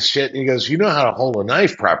about this shit, and he goes, you know how to hold a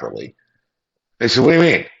knife properly? I said, what do you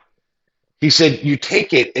mean? He said, you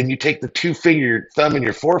take it, and you take the your thumb and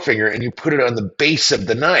your forefinger, and you put it on the base of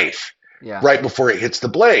the knife right before it hits the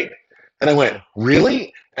blade. And I went,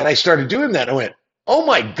 really? And I started doing that, and I went, oh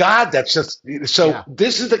my God, that's just so. Yeah.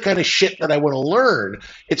 This is the kind of shit that I want to learn.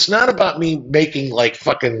 It's not about me making like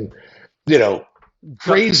fucking,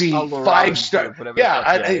 crazy 5-star.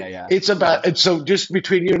 It's about, and so just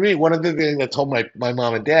between you and me, one of the things I told my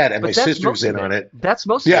mom and dad and my sister's in on it. That's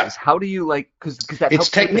most of it. How do you because that helps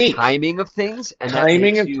technique, the timing of things, and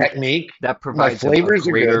timing and technique that provides my flavors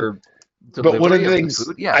a greater are good. But one of the things,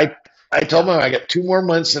 I told them I got 2 more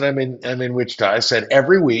months and I'm in Wichita. I said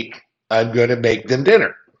every week I'm going to make them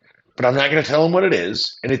dinner, but I'm not going to tell them what it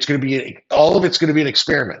is, and it's going to be all of it's going to be an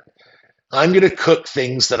experiment. I'm going to cook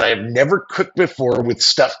things that I have never cooked before with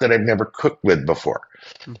stuff that I've never cooked with before.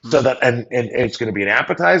 Mm-hmm. So that, and it's going to be an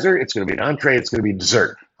appetizer. It's going to be an entree. It's going to be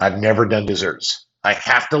dessert. I've never done desserts. I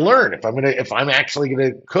have to learn if I'm actually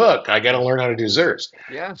going to cook, I got to learn how to do desserts.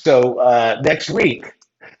 Yeah. So, next week,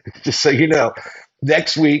 just so you know,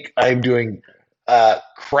 next week I'm doing,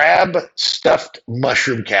 crab stuffed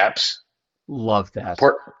mushroom caps. Love that.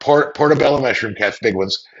 Portobello mushroom caps, big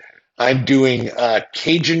ones. I'm doing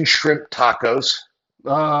Cajun shrimp tacos.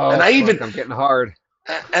 Oh, and I'm getting hard.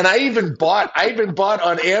 And I even bought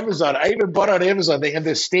on Amazon. They have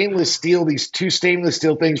this these 2 stainless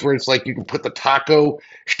steel things where it's like you can put the taco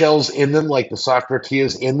shells in them, like the soft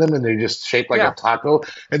tortillas in them, and they're just shaped like a taco,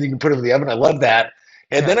 and you can put them in the oven. I love that.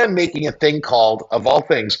 And then I'm making a thing called, of all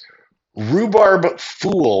things, rhubarb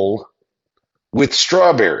fool with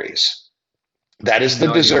strawberries. That is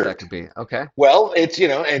the dessert. That could be. Okay. Well, it's,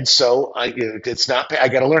 and so it's not, I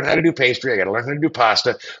got to learn how to do pastry. I got to learn how to do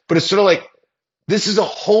pasta, but it's sort of like, this is a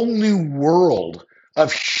whole new world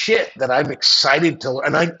of shit that I'm excited to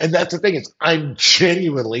learn. And that's the thing is I'm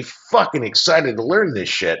genuinely fucking excited to learn this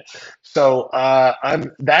shit. So,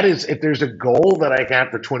 if there's a goal that I have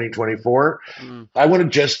for 2024,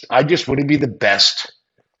 I just want to be the best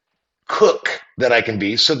cook that I can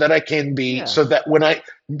be, so that I can be, so that when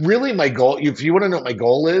my goal, if you want to know what my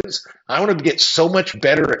goal is, I want to get so much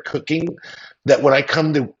better at cooking that when I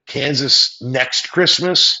come to Kansas next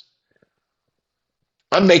Christmas,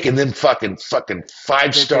 I'm making them fucking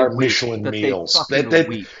 5-star Michelin meals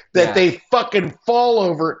that they fucking fall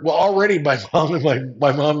over. Well, already my mom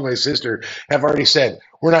and my sister have already said,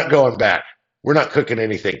 we're not going back. We're not cooking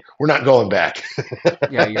anything. We're not going back.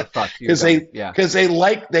 Yeah, you're fucked. Because they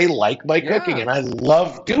like my cooking, and I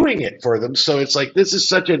love doing it for them. So it's like, this is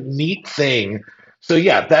such a neat thing. So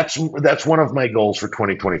yeah, that's one of my goals for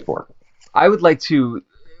 2024. I would like to,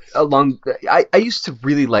 I used to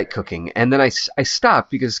really like cooking, and then I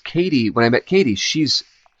stopped because when I met Katie, she's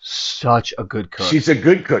such a good cook. She's a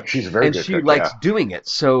good cook. She's a very good cook. And she likes doing it.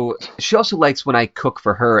 So she also likes when I cook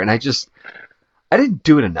for her, and I didn't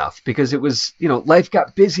do it enough because it was, life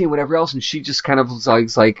got busy and whatever else, and she just kind of was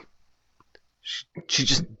always like, she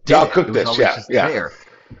just did I'll cook this, there.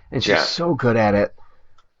 And she's so good at it.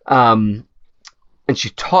 And she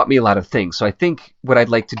taught me a lot of things. So I think what I'd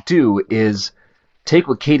like to do is take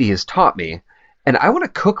what Katie has taught me, and I want to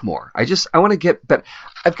cook more. I want to get better.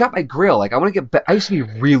 I've got my grill. Like, I want to get better. I used to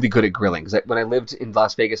be really good at grilling because when I lived in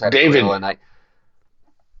Las Vegas, I had a grill, and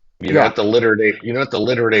You know what the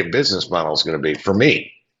Literate Ape business model is going to be for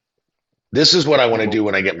me? This is what I want to do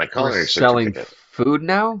when I get my culinary certificate. Selling food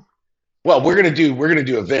now? Well, we're going to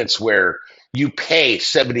do events where you pay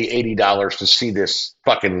 $70, $80 to see this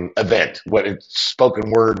fucking event, what it's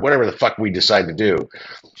spoken word, whatever the fuck we decide to do.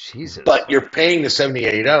 Jesus. But you're paying the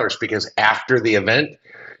 $70, $80 because after the event,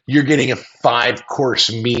 you're getting a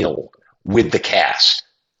 5-course meal with the cast.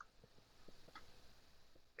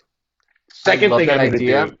 Second thing I'm going to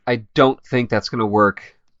do. I don't think that's going to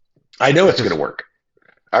work. I know it's going to work.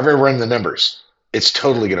 I've already run the numbers. It's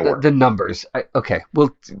totally going to work. The numbers. Okay.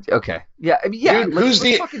 Well, okay. Yeah. I mean, yeah. Dude,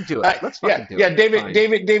 let's fucking do it. Let's fucking do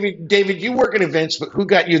it. David, you work in events, but who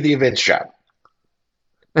got you the events job?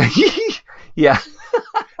 Yeah.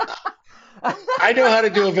 I know how to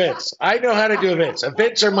do events.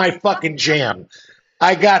 Events are my fucking jam.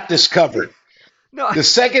 I got this covered. No. The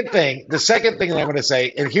second thing that I'm going to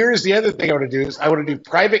say, and here's the other thing I want to do is I want to do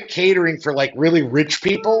private catering for like really rich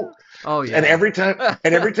people. Oh yeah. And every time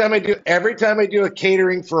I do a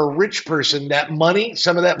catering for a rich person,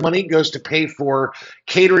 some of that money goes to pay for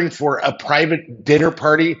catering for a private dinner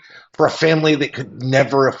party for a family that could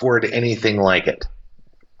never afford anything like it.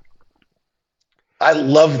 I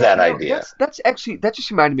love that idea. That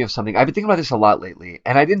just reminded me of something. I've been thinking about this a lot lately,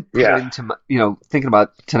 and I didn't put it into my, thinking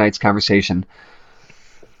about tonight's conversation.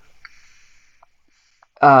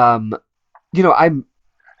 I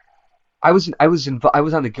was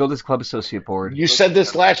on the Gilded Club Associate Board. You said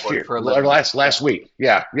this last year or last week.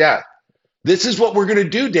 Yeah. This is what we're going to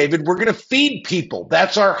do, David. We're going to feed people.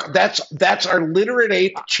 That's our Literate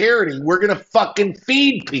Ape charity. We're going to fucking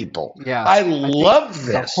feed people. Yeah, I love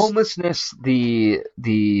this. The homelessness, the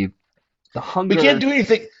hunger. We can't do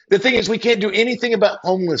anything. The thing is, we can't do anything about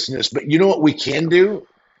homelessness. But you know what we can do?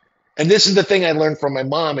 And this is the thing I learned from my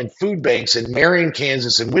mom in food banks in Marion,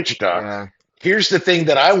 Kansas, and Wichita. Yeah. Here's the thing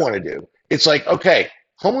that I want to do. It's like, okay,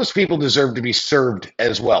 homeless people deserve to be served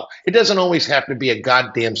as well. It doesn't always have to be a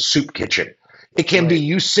goddamn soup kitchen. It can be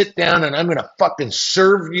you sit down and I'm going to fucking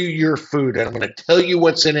serve you your food and I'm going to tell you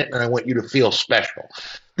what's in it and I want you to feel special.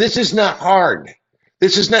 This is not hard.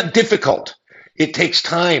 This is not difficult. It takes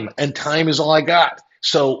time and time is all I got.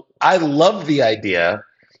 So I love the idea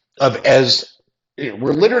of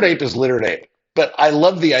we're Literate Ape is Literate Ape, but I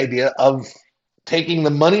love the idea of taking the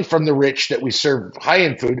money from the rich that we serve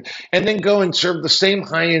high-end food and then go and serve the same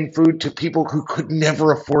high-end food to people who could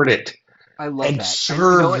never afford it. I love and that.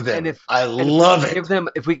 Serve them.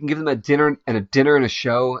 If we can give them a dinner and a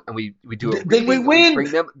show and we do it, we win.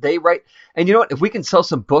 Bring them, and you know what? If we can sell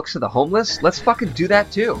some books to the homeless, let's fucking do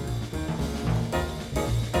that too.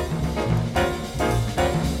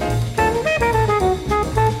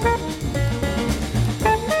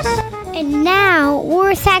 And now,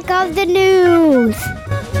 Warsack of the News.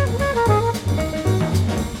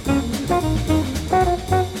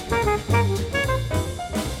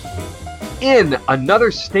 In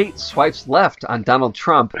another state swipes left on Donald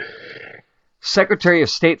Trump, Secretary of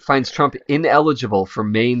State finds Trump ineligible for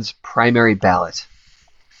Maine's primary ballot.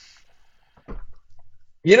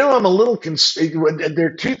 I'm a little there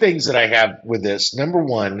are two things that I have with this. Number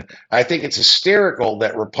one, I think it's hysterical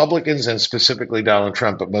that Republicans, and specifically Donald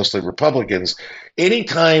Trump, but mostly Republicans,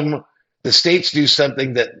 anytime the states do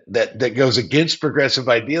something that goes against progressive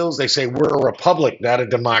ideals, they say we're a republic, not a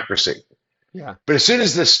democracy. Yeah. But as soon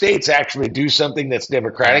as the states actually do something that's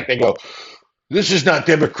democratic, they go, this is not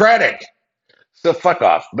democratic. So fuck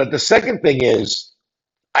off. But the second thing is,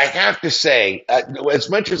 I have to say, as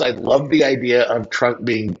much as I love the idea of Trump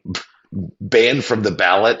being banned from the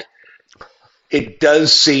ballot, it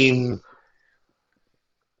does seem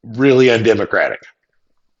really undemocratic.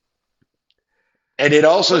 And it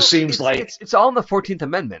also seems like it's all in the 14th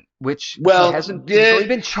Amendment, which he's only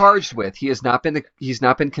been charged with. He's not been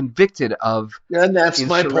convicted of. And that's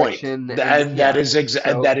my point. That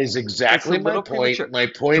is exactly my point. Premature. My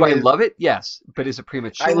point Do is, I love it? Yes, but is it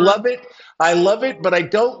premature? I love it, but I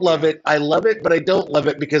don't love it. I love it, but I don't love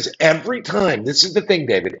it because every time, this is the thing,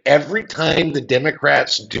 David, every time the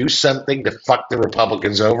Democrats do something to fuck the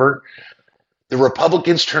Republicans over, the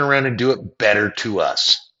Republicans turn around and do it better to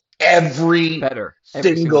us. Every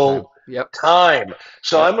single time.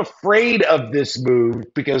 So I'm afraid of this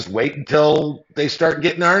move because wait until they start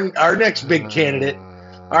getting our next big candidate.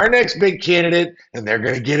 And they're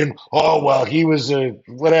going to get him. Oh, well, he was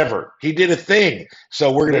whatever. He did a thing.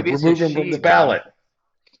 So we're going to remove him from the ballot.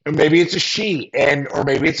 Or maybe it's a she, or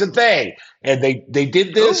maybe it's a they. And they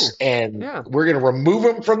did this, we're going to remove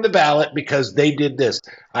them from the ballot because they did this.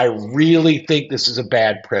 I really think this is a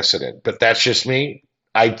bad precedent, but that's just me.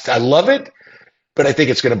 I love it, but I think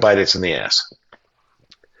it's going to bite us in the ass.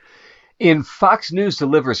 In Fox News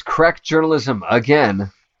delivers correct journalism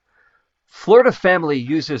again, Florida family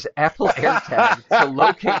uses Apple AirTag to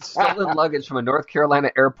locate stolen luggage from a North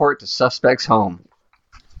Carolina airport to suspect's home.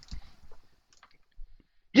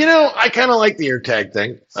 I kind of like the AirTag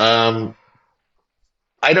thing.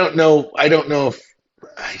 I don't know if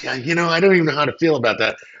I don't even know how to feel about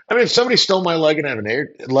that. I mean, if somebody stole my luggage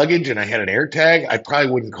and I had an AirTag, I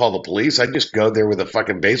probably wouldn't call the police. I'd just go there with a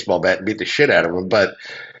fucking baseball bat and beat the shit out of them. But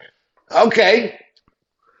okay.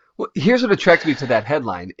 Well, here's what attracted me to that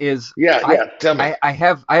headline is tell me. I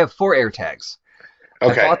have 4 AirTags.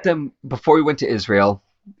 Okay. I bought them before we went to Israel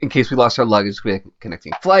in case we lost our luggage. We had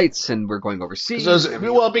connecting flights and we're going overseas.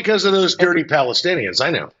 Because of those dirty Palestinians, I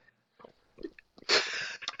know.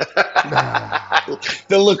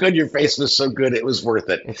 The look on your face was so good, it was worth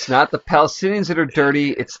it. It's not the Palestinians that are dirty.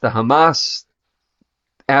 It's the Hamas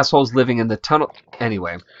assholes living in the tunnel.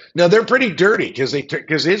 Anyway. No, they're pretty dirty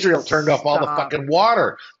because Israel turned off all the fucking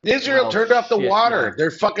water. Israel turned off the water. Yeah. They're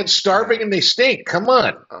fucking starving and they stink. Come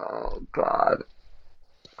on. Oh, God.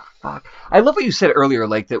 Fuck. I love what you said earlier,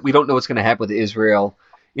 like that we don't know what's going to happen with Israel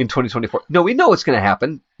in 2024. No, we know what's going to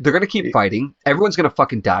happen. They're going to keep fighting. Everyone's going to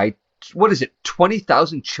fucking die. What is it?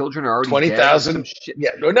 20,000 children are already 20,000?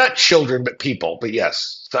 Yeah, no, not children, but people. But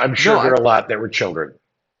yes, so I'm sure there are a lot that were children.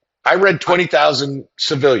 I read 20,000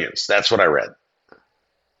 civilians. That's what I read.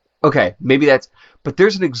 Okay, maybe but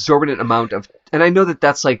there's an exorbitant amount of, and I know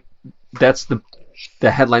that's the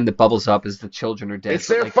headline that bubbles up is the children are dead. It's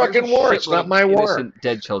their fucking war. It's not my war.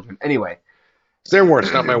 Dead children. Anyway. It's their war.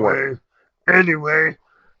 It's not my war. Anyway.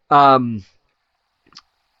 What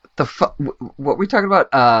were we talking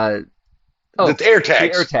about? The air tags.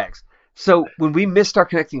 The air tags. So when we missed our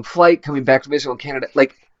connecting flight coming back from Israel and Canada,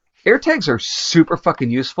 like air tags are super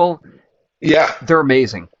fucking useful. Yeah. They're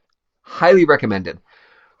amazing. Highly recommended.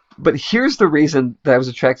 But here's the reason that I was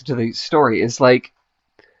attracted to the story is like,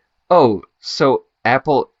 oh, so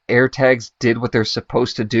Apple AirTags did what they're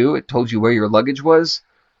supposed to do. It told you where your luggage was.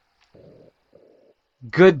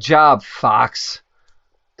 Good job, Fox.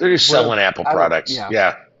 They're just selling Apple products.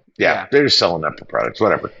 Yeah. They're just selling Apple products.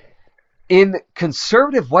 Whatever. In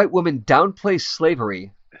conservative white woman downplays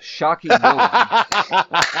slavery, shocking no one.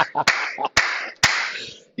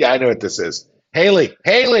 Yeah, I know what this is. Haley,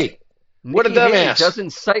 what a dumbass.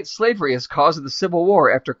 Doesn't cite slavery as cause of the Civil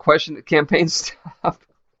War after questioned the campaign staff.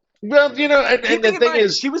 Well, and the thing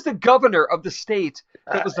is, she was the governor of the state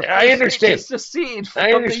that was the first state to secede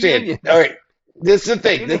from the Union. All right. This is the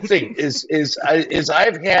thing. The thing is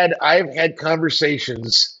I've had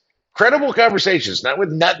conversations, credible conversations, not with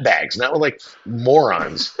nutbags, not with like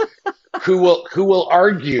morons, who will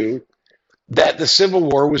argue that the Civil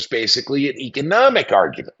War was basically an economic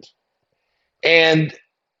argument, and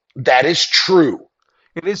that is true.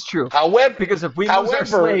 It is true. However, because if we lose our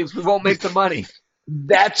slaves, we won't make the money.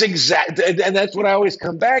 That's and that's what I always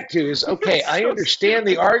come back to is, okay, I understand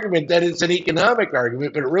the argument that it's an economic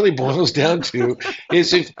argument, but it really boils down to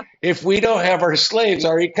is if we don't have our slaves,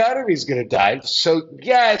 our economy is going to die. So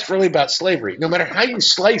yeah, it's really about slavery. No matter how you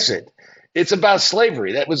slice it, it's about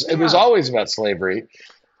slavery. It was always about slavery.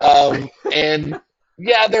 And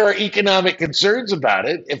yeah, there are economic concerns about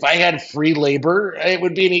it. If I had free labor, it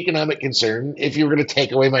would be an economic concern if you were going to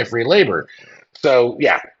take away my free labor. So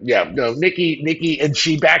no, Nikki, and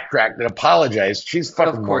she backtracked and apologized. She's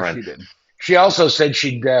fucking moron. She did. She also said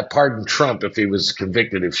she'd pardon Trump if he was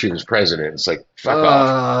convicted if she was president. It's like, fuck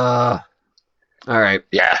off. All right.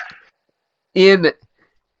 Yeah.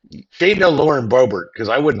 She know Lauren Boebert, because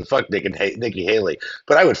I wouldn't fuck Nikki Haley,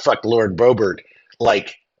 but I would fuck Lauren Boebert,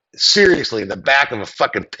 like, seriously, in the back of a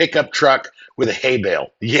fucking pickup truck with a hay bale.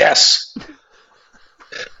 Yes.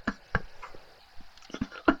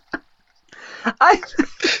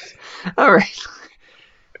 All right.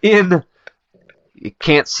 You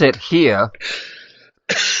can't sit here.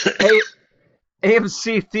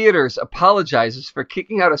 AMC Theaters apologizes for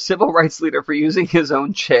kicking out a civil rights leader for using his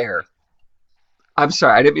own chair. I'm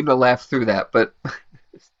sorry, I didn't mean to laugh through that, but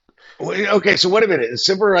okay. So wait a minute, a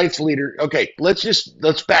civil rights leader. Okay, let's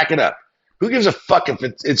back it up. Who gives a fuck if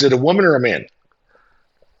it's a woman or a man?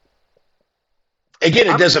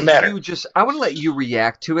 Again, it doesn't matter. I want to let you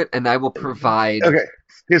react to it, and I will provide. Okay,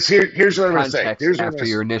 here's what I'm going to say. Here's what I'm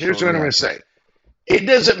going to say. It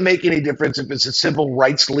doesn't make any difference if it's a civil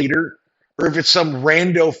rights leader or if it's some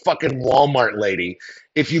rando fucking Walmart lady.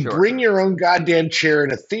 If you bring your own goddamn chair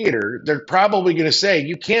in a theater, they're probably going to say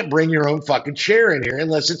you can't bring your own fucking chair in here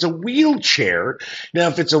unless it's a wheelchair. Now,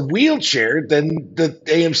 if it's a wheelchair, then the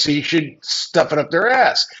AMC should stuff it up their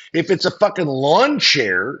ass. If it's a fucking lawn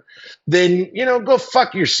chair, then, go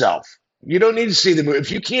fuck yourself. You don't need to see the movie.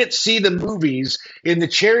 If you can't see the movies in the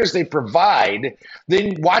chairs they provide,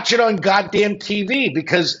 then watch it on goddamn TV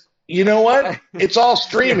because you know what? It's all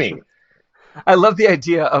streaming. I love the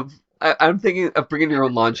idea of, I'm thinking of bringing your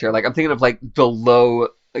own lawn chair. Like I'm thinking of like the low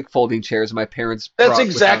like folding chairs my parents brought. That's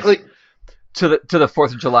exactly to the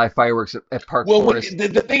 4th of July fireworks at Park Forest. Well,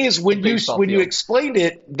 the thing is when you explained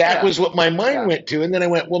it, that was what my mind went to, and then I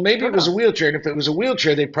went, well, maybe it was a wheelchair, and if it was a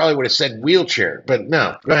wheelchair, they probably would have said wheelchair. But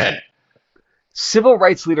no, go ahead. Civil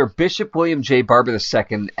rights leader Bishop William J. Barber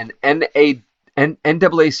II and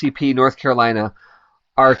NAACP North Carolina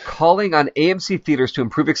are calling on AMC theaters to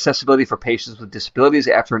improve accessibility for patients with disabilities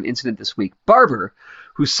after an incident this week. Barber,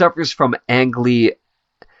 who suffers from ankylosing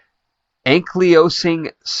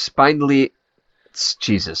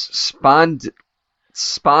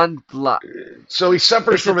So he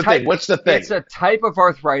suffers from a thing. What's the thing? It's a type of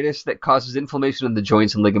arthritis that causes inflammation in the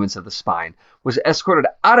joints and ligaments of the spine. Was escorted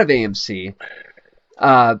out of AMC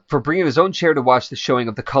for bringing his own chair to watch the showing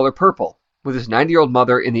of The Color Purple with his 90-year-old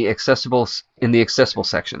mother in the accessible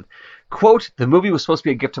section. Quote, "The movie was supposed to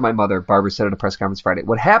be a gift to my mother," Barber said at a press conference Friday.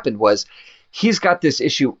 What happened was he's got this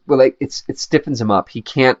issue where it stiffens him up. He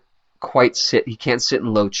can't quite sit. He can't sit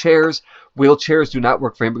in low chairs. Wheelchairs do not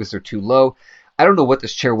work for him because they're too low. I don't know what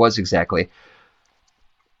this chair was exactly.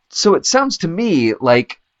 So it sounds to me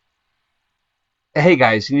like, hey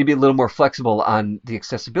guys, you need to be a little more flexible on the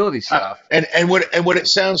accessibility stuff. And what it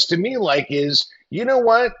sounds to me like is, you know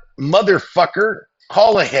what, motherfucker,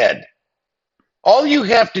 call ahead. All you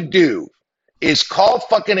have to do is call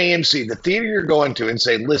fucking AMC, the theater you're going to, and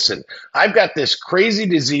say, listen, I've got this crazy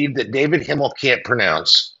disease that David Himmel can't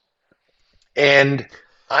pronounce, and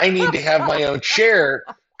I need to have my own chair.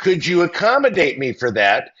 Could you accommodate me for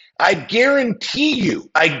that? I guarantee you,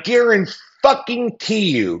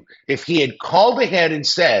 if he had called ahead and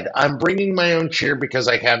said, I'm bringing my own chair because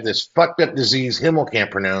I have this fucked up disease Himmel can't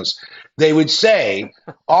pronounce, they would say,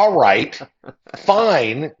 all right,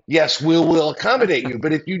 fine, yes, we'll accommodate you.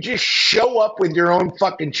 But if you just show up with your own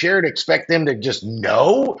fucking chair and expect them to just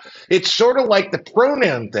know, it's sort of like the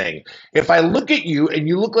pronoun thing. If I look at you and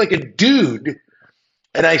you look like a dude,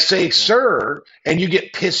 and I say, sir, and you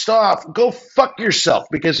get pissed off, go fuck yourself.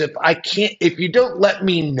 Because if you don't let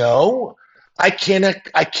me know, I cannot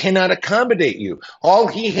accommodate you. All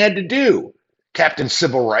he had to do, Captain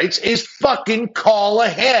Civil Rights, is fucking call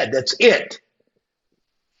ahead. That's it.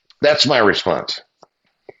 That's my response.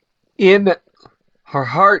 In Her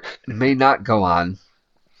Heart May Not Go On,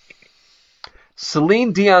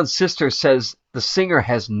 Celine Dion's sister says the singer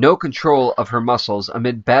has no control of her muscles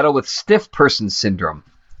amid battle with stiff person syndrome.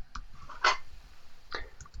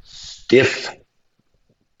 Stiff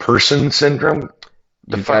person syndrome?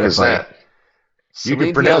 The fuck is that? You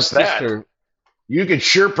can pronounce that. You can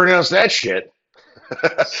sure pronounce that shit.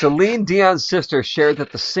 Celine Dion's sister shared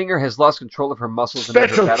that the singer has lost control of her muscles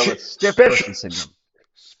amid her battle with stiff person syndrome.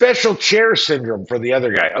 Special chair syndrome for the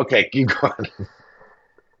other guy. Okay, keep going.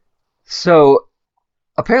 So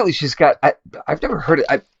apparently she's got. I've never heard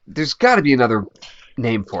it. There's got to be another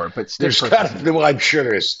name for it, but stiff. Well, I'm sure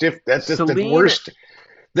there is. Stiff. That's just the worst.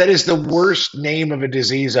 That is the worst name of a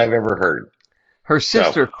disease I've ever heard. Her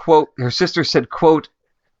sister said, quote,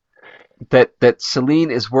 that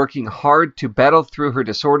Celine is working hard to battle through her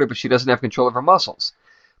disorder, but she doesn't have control of her muscles.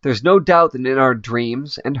 There's no doubt that in our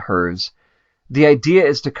dreams and hers, the idea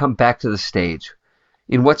is to come back to the stage.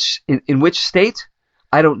 In which state?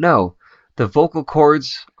 I don't know. The vocal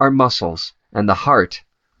cords are muscles, and the heart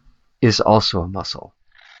is also a muscle.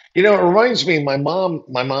 You know, it reminds me, my mom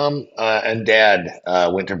and dad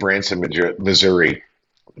went to Branson, Missouri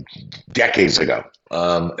decades ago,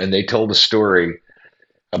 and they told a story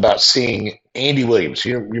about seeing Andy Williams.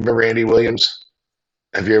 You remember Andy Williams?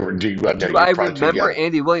 Have you ever? I remember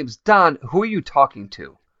Andy Williams. Don, who are you talking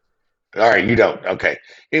to? All right, you don't. Okay.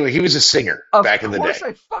 Anyway, he was a singer back in the day. Of course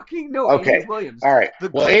I fucking know Andy Williams. All right.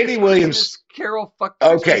 Well, Andy Williams. Carol fucking.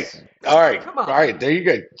 Okay. All right. Come on. All right. There you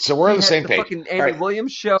go. So we're on the same page. The fucking Andy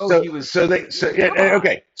Williams show. So they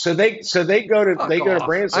go to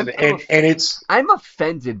Branson and it's. I'm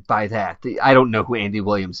offended by that. I don't know who Andy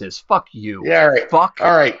Williams is. Fuck you. Yeah. All right. Fuck.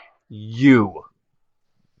 All right. You.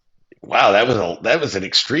 Wow, that was an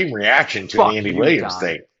extreme reaction to an Andy Williams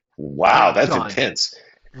thing. Wow, that's intense.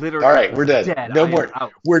 Literally, all right, we're done. No more.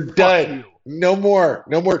 We're done. No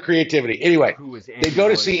more creativity. Anyway, they go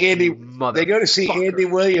to see Andy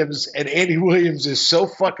Williams, and Andy Williams is so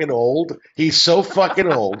fucking old. He's so fucking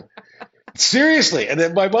old. Seriously, and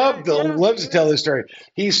then my mom loves to tell this story.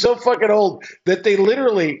 He's so fucking old that they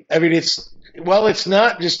literally. I mean, it's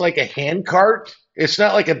not just like a hand cart. It's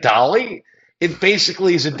not like a dolly. It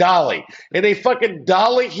basically is a dolly, and they fucking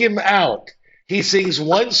dolly him out. He sings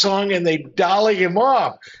one song and they dolly him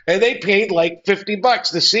off. And they paid like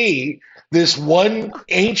 $50 to see this one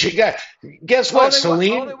ancient guy. Guess what,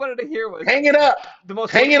 Celine? All they wanted to hear was hang it up. The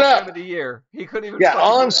most hang it up time of the year. He couldn't even. Yeah,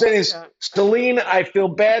 all I'm saying is, Celine, I feel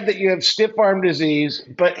bad that you have stiff arm disease,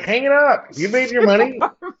 but hang it up. You made your money.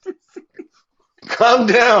 Calm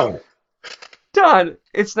down. Don,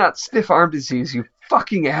 it's not stiff arm disease, you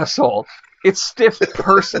fucking asshole. It's stiff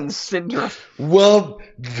person syndrome. Well,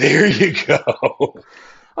 there you go.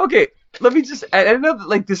 Okay, Let me just. I know that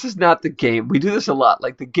like this is not the game. We do this a lot.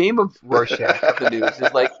 Like the game of Rorschach of the news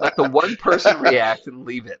is like let the one person react and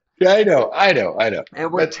leave it. Yeah, I know.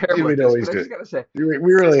 And we're terrible we at this. always But I do just it. gotta say, We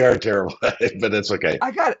really are terrible at it, but it's okay.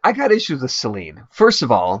 I got issues with Celine. First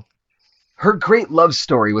of all, her great love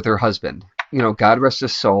story with her husband. God rest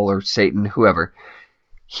his soul, or Satan, whoever.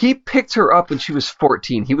 He picked her up when she was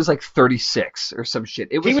 14. He was like 36 or some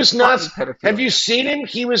shit. He was not. Pedophilia. Have you seen him?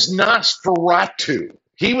 He was Nosferatu.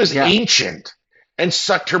 He was ancient and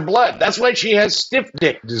sucked her blood. That's why she has stiff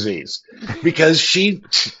dick disease, because she's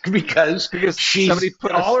somebody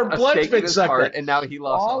put all her blood's been sucked out, and now he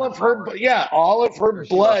lost all of her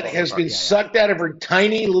blood has been sucked out of her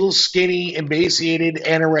tiny little skinny emaciated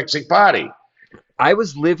anorexic body. I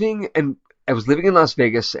was living in Las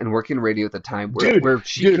Vegas and working radio at the time where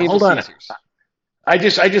she came hold to on. Caesars. I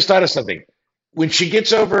just thought of something. When she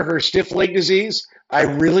gets over her stiff leg disease, I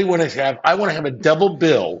want to have a double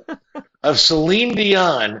bill of Celine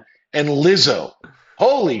Dion and Lizzo.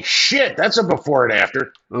 Holy shit, that's a before and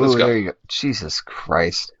after. Let's go. There you go. Jesus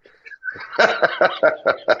Christ.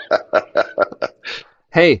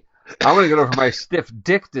 Hey, I want to get over my stiff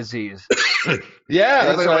dick disease. Yeah,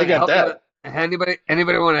 that's why I got that. Anybody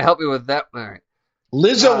want to help me with that? All right.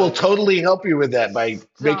 Lizzo will totally help you with that by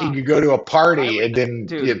making you go to a party and then,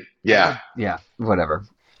 yeah, whatever.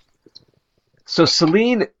 So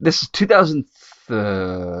Celine, this is 2000.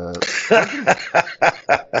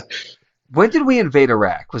 When did we invade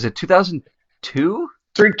Iraq? Was it 2002?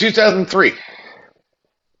 2003.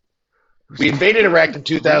 We invaded Iraq in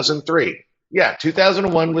 2003. Yeah,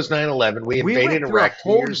 2001 was 9/11. We invaded Iraq 2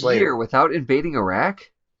 years later. Year without invading Iraq?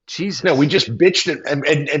 Jesus. No, we just bitched it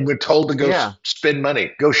and we're told to go spend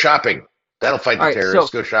money. Go shopping. That'll fight the terrorists.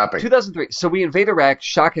 Go shopping. 2003. So we invade Iraq,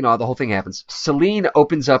 shock and awe, the whole thing happens. Celine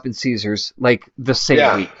opens up in Caesars like the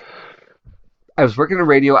same week. I was working on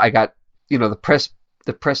radio. I got, the press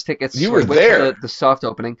tickets. You were there. The soft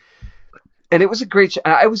opening. And it was a great show.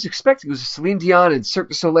 I was expecting, it was a Celine Dion and Cirque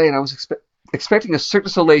du Soleil, and I was expecting a Cirque du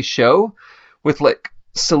Soleil show with like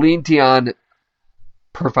Celine Dion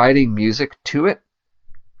providing music to it.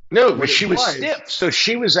 No, but she was stiff, so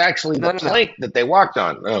she was actually the plank that they walked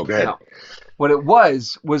on. Oh, go ahead. No. What it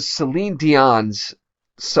was Celine Dion's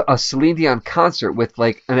a Celine Dion concert with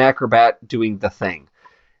like an acrobat doing the thing.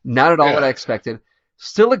 Not at all what I expected.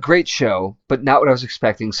 Still a great show, but not what I was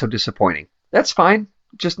expecting. So disappointing. That's fine.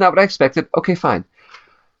 Just not what I expected. Okay, fine.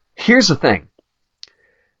 Here's the thing.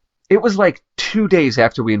 It was like 2 days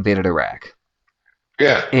after we invaded Iraq.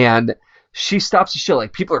 Yeah. And she stops the show.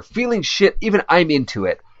 Like people are feeling shit. Even I'm into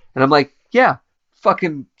it. And I'm like, yeah,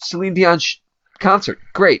 fucking Celine Dion concert.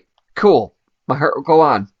 Great. Cool. My heart will go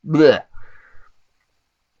on. Blech.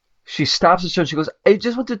 She stops the show and she goes, I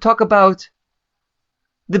just want to talk about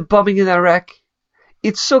the bombing in Iraq.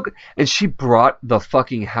 It's so good. And she brought the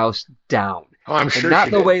fucking house down. Oh, I'm sure. And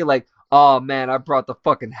not the way like, oh man, I brought the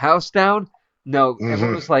fucking house down. No,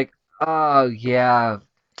 everyone was like, oh yeah.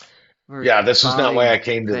 Yeah, this is not why I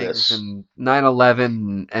came to this. And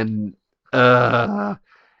 9/11 and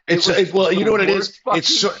well, you know what it is?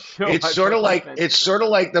 It's sort of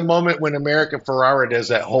like the moment when America Ferrera does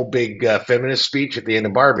that whole big feminist speech at the end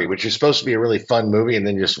of Barbie, which is supposed to be a really fun movie, and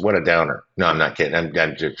then just what a downer. No, I'm not kidding.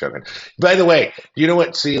 I'm just joking. By the way, you know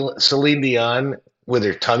what Celine Dion with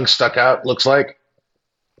her tongue stuck out looks like?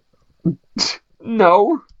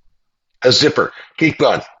 No. A zipper. Keep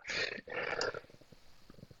going.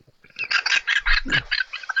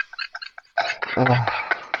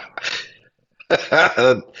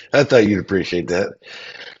 I thought you'd appreciate that.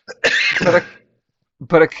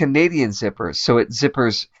 But a Canadian zipper, so it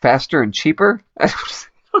zippers faster and cheaper?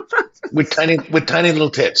 with tiny little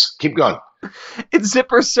tits. Keep going. It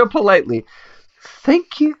zippers so politely.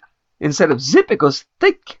 Thank you. Instead of zip, it goes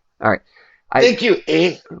thank you. All right. Thank you,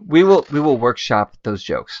 eh? We will workshop those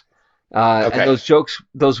jokes. Okay. And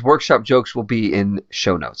those workshop jokes will be in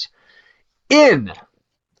show notes. In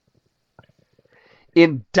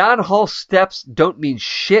Don Hall steps don't mean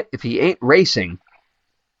shit if he ain't racing.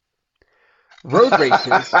 Road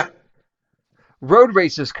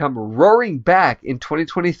races come roaring back in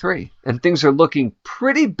 2023, and things are looking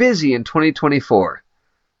pretty busy in 2024.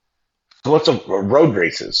 So what's a road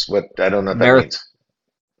races? What I don't know what that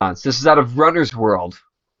means. This is out of Runner's World.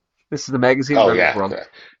 This is the magazine Runner's World.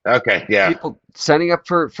 Okay, yeah. People signing up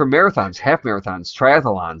for marathons, half marathons,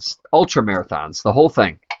 triathlons, ultra marathons, the whole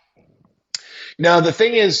thing. Now, the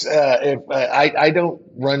thing is, if I don't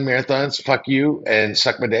run marathons, fuck you and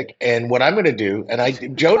suck my dick. And what I'm going to do,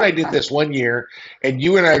 and Joe and I did this 1 year, and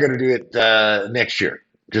you and I are going to do it next year,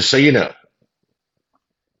 just so you know.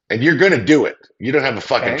 And you're going to do it. You don't have a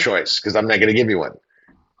fucking choice because I'm not going to give you one.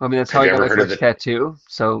 I mean, that's how I got my first tattoo.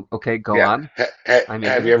 So, okay, go on.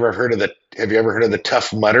 Have you ever heard of the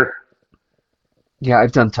Tough Mudder? Yeah,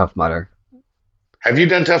 I've done Tough Mudder. Have you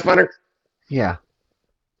done Tough Mudder? Yeah.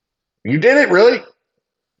 You did it, really?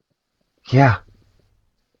 Yeah.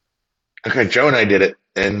 Okay, Joe and I did it,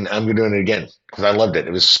 and I'm doing it again because I loved it.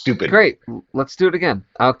 It was stupid. Great. Let's do it again.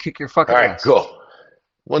 I'll kick your fucking ass. All right, cool.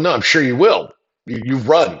 Well, no, I'm sure you will. You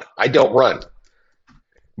run. I don't run.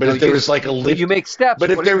 But if there was like a lift, you make steps. But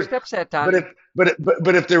if what there are your steps at, Don?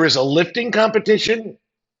 but if there was a lifting competition,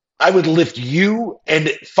 I would lift you and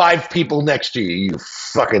 5 people next to you. You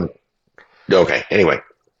fucking okay. Anyway,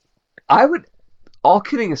 I would. All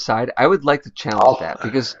kidding aside, I would like to challenge that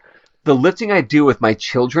because the lifting I do with my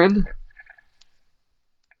children,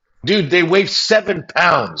 dude, they weigh 7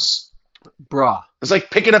 pounds. Bruh. It's like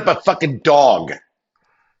picking up a fucking dog.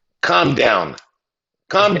 Calm down.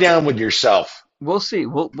 Calm down with yourself. We'll see.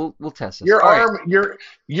 We'll test this. Your arm,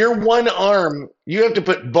 your one arm, you have to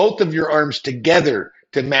put both of your arms together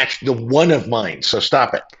to match the one of mine. So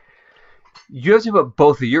stop it. You have to put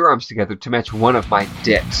both of your arms together to match one of my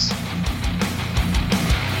dicks.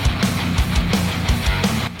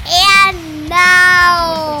 And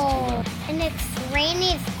now, an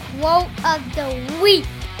extraneous quote of the week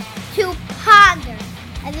to ponder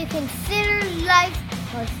as you consider life's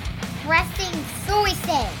most pressing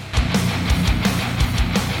choices.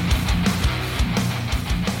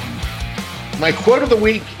 My quote of the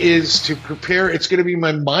week is to prepare. It's going to be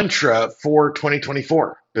my mantra for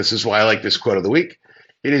 2024. This is why I like this quote of the week.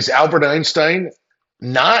 It is Albert Einstein,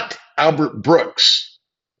 not Albert Brooks,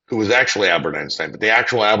 who was actually Albert Einstein, but the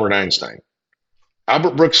actual Albert Einstein.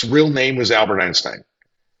 Albert Brooks' real name was Albert Einstein.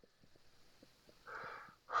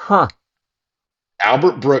 Huh.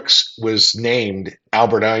 Albert Brooks was named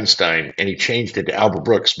Albert Einstein, and he changed it to Albert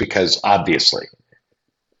Brooks because, obviously.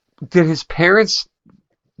 Did his parents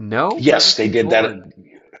know? Yes, they did that.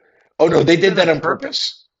 Oh, no, they did that on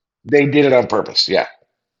purpose. They did it on purpose, yeah.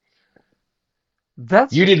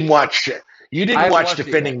 You didn't watch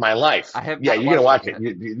Defending My Life. I have. Yeah, you gotta watch it.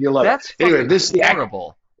 You love it. Anyway, this is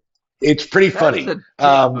horrible. It's pretty funny. That's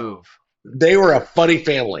a dick move. They were a funny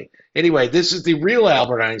family. Anyway, this is the real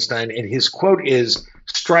Albert Einstein, and his quote is,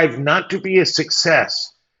 "Strive not to be a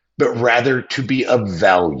success, but rather to be of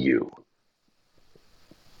value."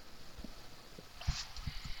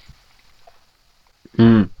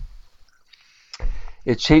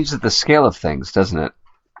 It changes the scale of things, doesn't it?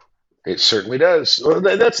 It certainly does. Well,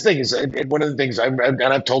 that's the thing is, one of the things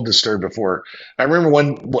I've told this story before. I remember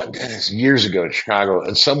years ago in Chicago,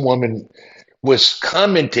 and some woman was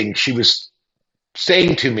commenting. She was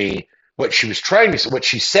saying to me what she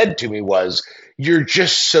said to me was, "You're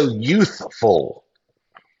just so youthful,"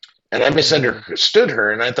 and I misunderstood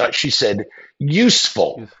her, and I thought she said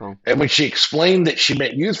useful. And when she explained that she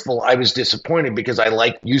meant youthful, I was disappointed because I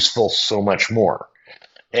like useful so much more.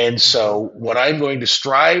 And so what I'm going to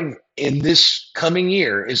strive in this coming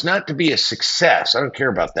year is not to be a success. I don't care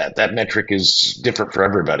about that. That metric is different for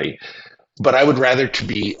everybody. But I would rather to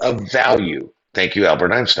be of value. Thank you,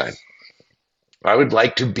 Albert Einstein. I would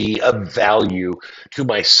like to be of value to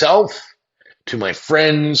myself, to my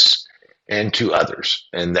friends, and to others.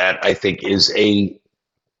 And that, I think, is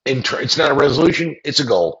it's not a resolution, it's a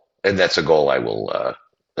goal. And that's a goal I will,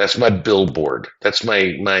 that's my billboard. That's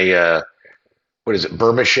my what is it,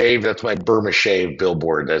 Burma Shave? That's my Burma Shave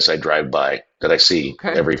billboard as I drive by that I see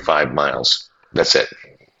every 5 miles. That's it.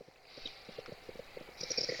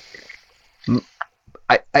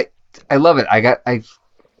 I love it. I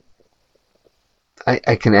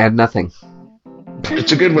can add nothing.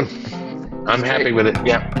 It's a good one. I'm happy with it.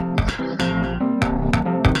 Yeah.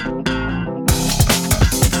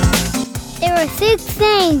 There are 6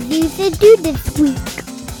 things you should do this week.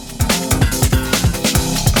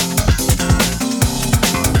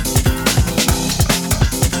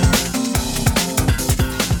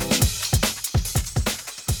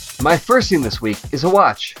 My first thing this week is a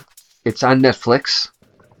watch. It's on Netflix.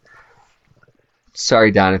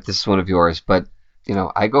 Sorry, Don, if this is one of yours, but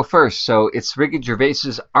I go first. So it's Ricky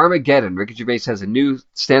Gervais's Armageddon. Ricky Gervais has a new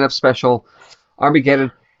stand-up special,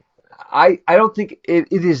 Armageddon. I don't think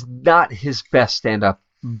it is not his best stand-up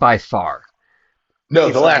by far. No,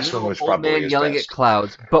 it's the last one was probably man his yelling best. At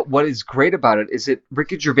clouds. But what is great about it is that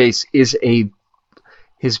Ricky Gervais is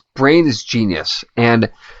his brain is genius,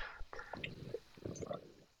 and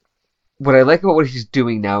what I like about what he's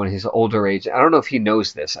doing now in his older age, I don't know if he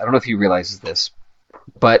knows this. I don't know if he realizes this,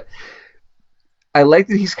 but I like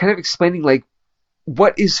that he's kind of explaining like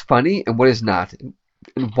what is funny and what is not, and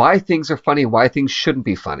why things are funny and why things shouldn't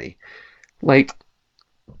be funny. Like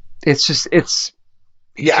it's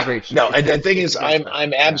Yeah, no, and the thing is,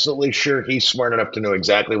 I'm absolutely sure he's smart enough to know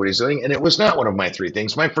exactly what he's doing, and it was not one of my three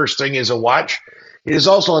things. My first thing is a watch. It is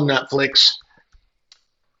also on Netflix.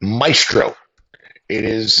 Maestro. It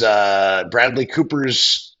is Bradley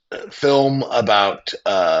Cooper's film about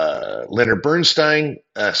Leonard Bernstein,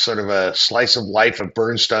 sort of a slice of life of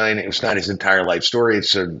Bernstein. It was not his entire life story.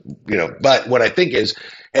 It's but what I think is,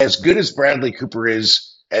 as good as Bradley Cooper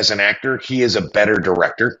is as an actor, he is a better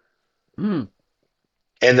director. Mm.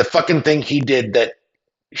 And the fucking thing he did that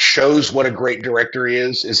shows what a great director he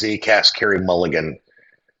is he cast Carey Mulligan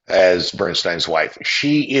as Bernstein's wife.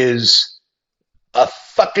 She is a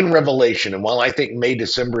fucking revelation. And while I think May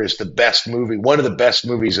December is the best movie, one of the best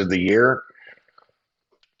movies of the year,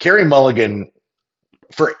 Carey Mulligan,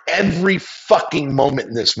 for every fucking moment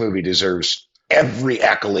in this movie, deserves every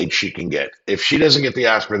accolade she can get. If she doesn't get the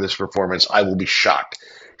Oscar for this performance, I will be shocked.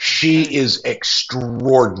 She is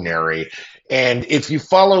extraordinary. And if you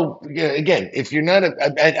follow, again, if you're not,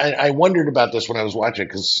 I wondered about this when I was watching,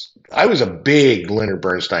 because I was a big Leonard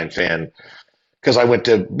Bernstein fan, because I went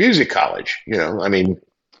to music college.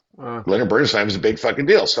 Leonard Bernstein was a big fucking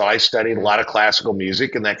deal. So I studied a lot of classical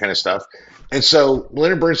music and that kind of stuff. And so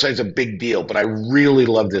Leonard Bernstein's a big deal, but I really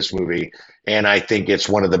love this movie, and I think it's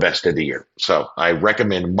one of the best of the year. So I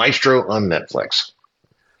recommend Maestro on Netflix.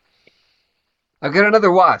 I've got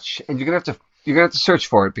another watch, and you're gonna have to search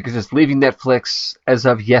for it because it's leaving Netflix as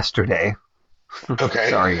of yesterday. Okay.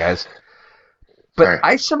 Sorry, guys. But Sorry.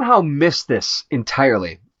 I somehow missed this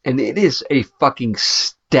entirely, and it is a fucking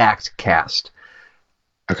stacked cast.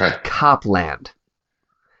 Okay. Copland.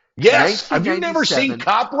 Yes. Have you never seen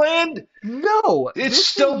Copland? No.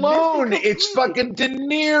 It's Stallone. It's fucking De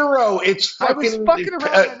Niro. It's fucking. I was fucking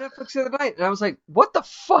around on Netflix the other night, and I was like, "What the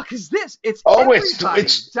fuck is this?" It's everybody.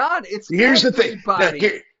 It's Don. It's here's everybody. The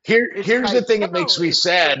thing. Here's the thing that makes me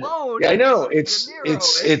sad. Yeah, I know. It's Ray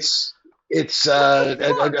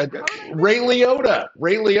Liotta.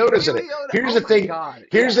 Ray Liotta's in it. Here's the thing.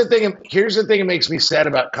 Here's the thing. Here's the thing that makes me sad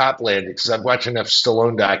about Copland, because I've watched enough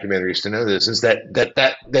Stallone documentaries to know this, is that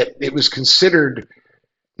it was considered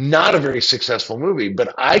not a very successful movie,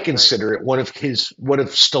 but I consider it one of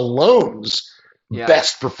Stallone's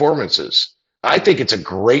best performances. I think it's a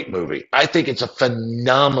great movie. I think it's a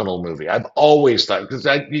phenomenal movie. I've always thought, because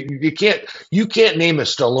you can't name a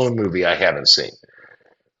Stallone movie I haven't seen.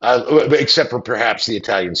 Except for perhaps The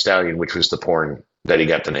Italian Stallion, which was the porn that he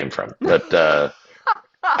got the name from. But I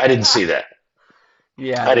didn't see that.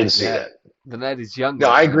 Yeah, I didn't see that. The night is young. No,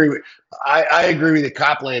 I agree with. I agree with you.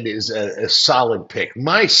 Copland is a solid pick.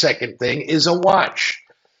 My second thing is a watch,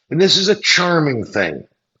 and this is a charming thing.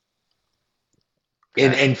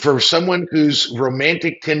 And for someone whose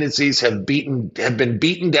romantic tendencies have been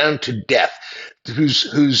beaten down to death,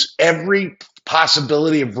 whose every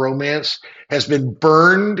possibility of romance has been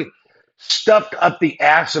burned, stuffed up the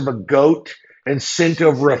ass of a goat, and sent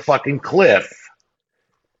over a fucking cliff,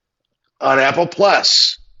 on Apple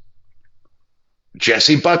Plus,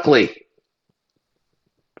 Jessie Buckley,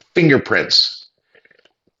 Fingerprints.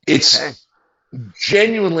 It's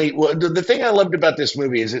genuinely, well, the thing I loved about this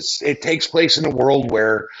movie is it takes place in a world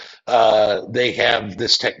where they have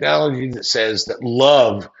this technology that says that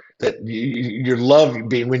love, that your love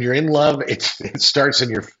being, when you're in love, it starts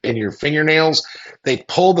in your fingernails. They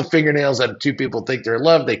pull the fingernails out of two people think they're in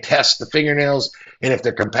love. They test the fingernails, and if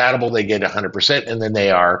they're compatible, they get 100%, and then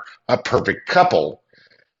they are a perfect couple.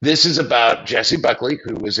 This is about Jessie Buckley,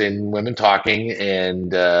 who was in Women Talking,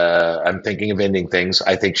 and I'm thinking of ending things.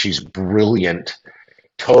 I think she's brilliant.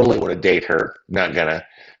 Totally want to date her. Not gonna.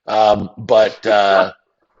 But I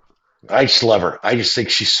just love her. I just think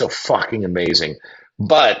she's so fucking amazing.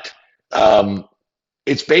 But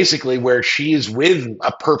it's basically where she is with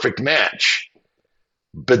a perfect match,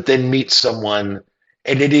 but then meets someone,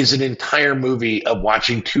 and it is an entire movie of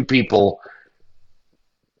watching two people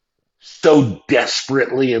so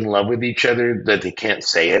desperately in love with each other that they can't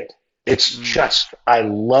say it. It's just, I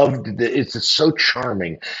loved it. It's so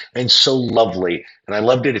charming and so lovely, and I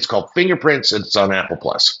loved it. It's called Fingerprints, and it's on Apple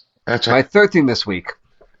Plus. That's my third thing this week.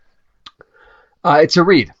 It's a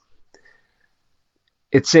read.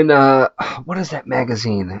 It's in what is that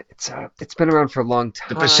magazine? It's been around for a long time.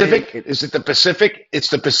 The Pacific? Is it the Pacific? It's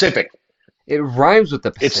the Pacific. It rhymes with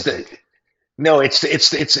the Pacific. It's the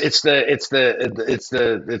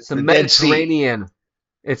Mediterranean.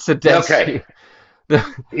 It's the Dead Sea.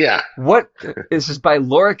 Yeah. This is by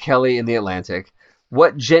Laura Kelly in The Atlantic.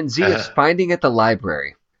 What Gen Z is finding at the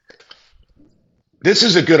library. This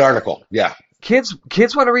is a good article. Yeah. Kids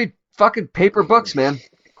want to read fucking paper books, man.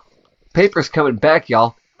 Paper's coming back,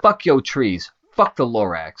 y'all. Fuck yo trees. Fuck the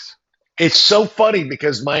Lorax. It's so funny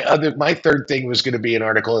because my third thing was going to be an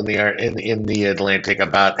article in the Atlantic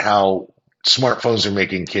about how smartphones are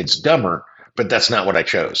making kids dumber, but that's not what I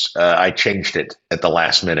chose. I changed it at the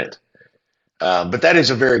last minute. But that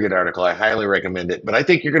is a very good article. I highly recommend it. But I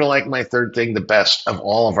think you're going to like my third thing the best of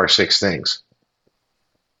all of our six things.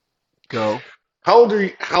 Go. How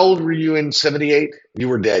old were you in 78? You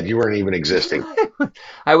were dead. You weren't even existing.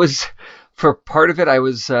 I was, for part of it, I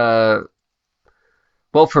was, well,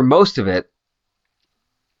 for most of it,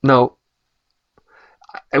 no,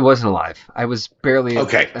 I wasn't alive. I was barely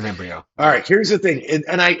an embryo. All right, here's the thing.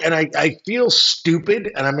 And I feel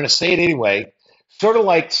stupid, and I'm going to say it anyway. Sort of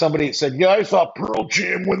like somebody that said, yeah, I saw Pearl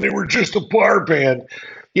Jam when they were just a bar band.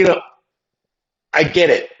 You know, I get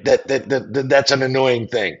it. That's an annoying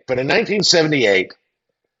thing. But in 1978,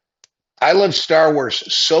 I loved Star Wars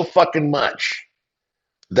so fucking much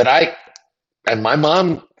that and my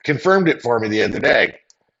mom confirmed it for me the other day.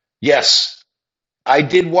 Yes, I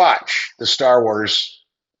did watch the Star Wars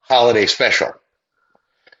holiday special,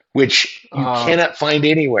 which you cannot find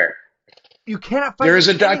anywhere. You cannot find there is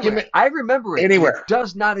it a document. I remember it anywhere. It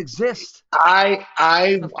does not exist. I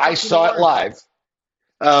saw it live.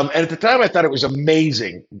 And at the time, I thought it was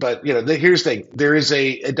amazing. But here's the thing: there is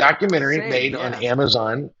a documentary made on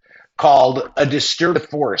Amazon called "A Disturbed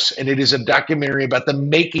Force," and it is a documentary about the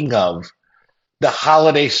making of the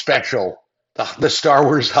holiday special, the Star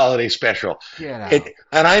Wars holiday special. And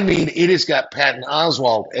I mean, it has got Patton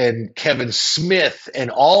Oswalt and Kevin Smith and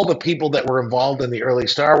all the people that were involved in the early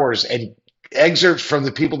Star Wars and excerpts from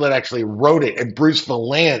the people that actually wrote it and Bruce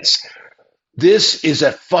Valance. This is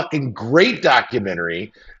a fucking great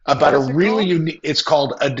documentary about a really unique. It's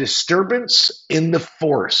called "A Disturbance in the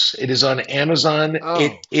Force." It is on Amazon.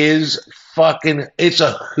 It is it's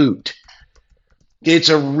a hoot. It's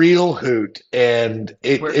a real hoot, and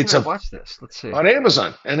it's watch this. Let's see on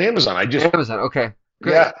Amazon. Amazon. Okay.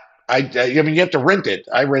 Great. Yeah. I mean, you have to rent it.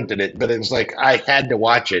 I rented it, but it was like I had to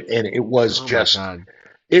watch it, and it was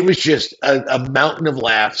it was just a mountain of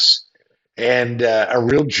laughs and a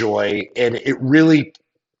real joy. And it really,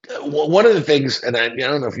 one of the things, and I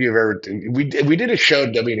don't know if you've ever, we did a show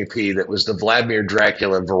at WNP that was the Vladimir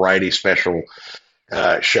Dracula variety special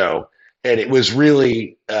show. And it was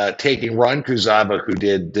really taking Ron Kuzaba, who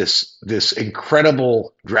did this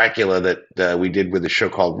incredible Dracula that we did with a show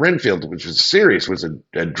called Renfield, which was a series, was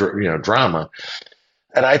a drama.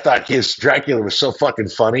 And I thought his Dracula was so fucking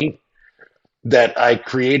funny that I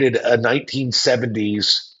created a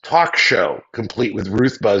 1970s talk show complete with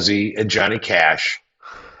Ruth Buzzy and Johnny Cash.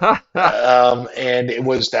 And I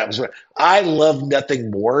love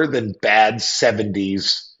nothing more than bad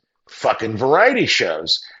 70s fucking variety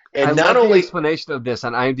shows. And I love the explanation of this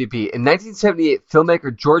on IMDb. In 1978,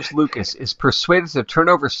 filmmaker George Lucas is persuaded to turn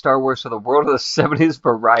over Star Wars to the world of the 70s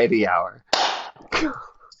variety hour.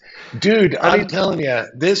 Dude, I'm telling you,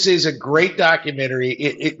 this is a great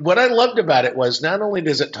documentary. What I loved about it was not only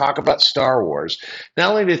does it talk about Star Wars,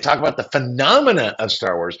 not only did it talk about the phenomena of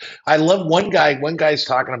Star Wars, I love one guy's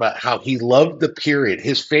talking about how he loved the period.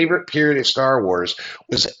 His favorite period of Star Wars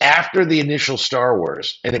was after the initial Star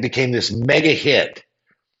Wars, and it became this mega hit.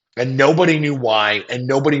 And nobody knew why, and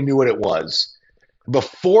nobody knew what it was.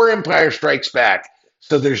 Before Empire Strikes Back,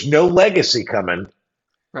 so there's no legacy coming.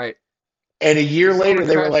 Right. And a year later,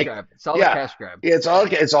 they were like, it's all the cash grab. It's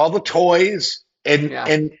all the toys,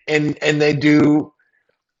 and they do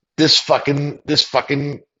this fucking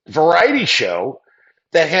variety show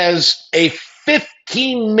that has a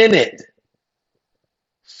 15-minute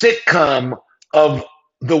sitcom of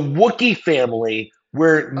the Wookiee family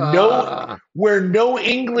where no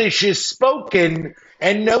English is spoken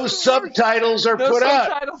and no subtitles are put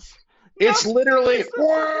up. It's literally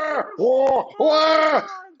wah, wah, wah.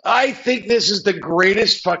 I think this is the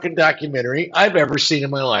greatest fucking documentary I've ever seen in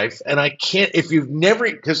my life, and I can't. If you've never,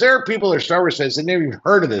 because there are people that are Star Wars fans that never even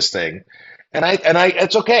heard of this thing, and I,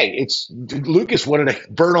 it's okay. It's Lucas wanted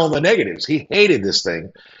to burn all the negatives. He hated this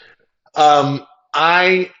thing.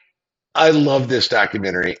 I love this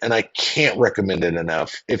documentary, and I can't recommend it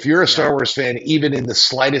enough. If you're a Star Wars fan, even in the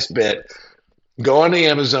slightest bit, go on to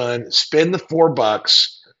Amazon, spend the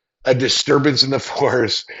 $4. A Disturbance in the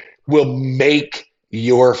Force will make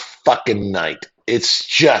your fucking night. It's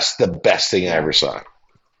just the best thing I ever saw.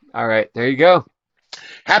 All right, there you go.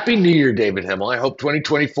 Happy New Year, David Himmel. I hope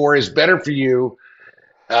 2024 is better for you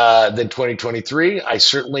than 2023. I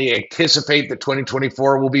certainly anticipate that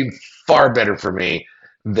 2024 will be far better for me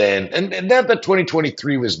than, and not that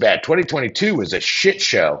 2023 was bad. 2022 was a shit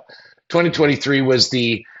show. 2023 was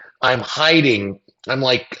I'm hiding. I'm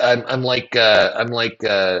like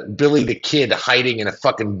Billy the Kid hiding in a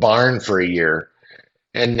fucking barn for a year.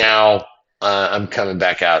 And now I'm coming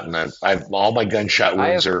back out, and I've all my gunshot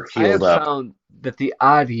wounds are healed I have up. found that the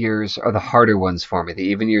odd years are the harder ones for me. The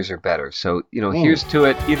even years are better. So, here's to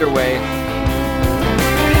it. Either way.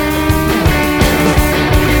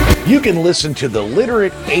 You can listen to the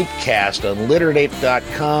Literate ApeCast on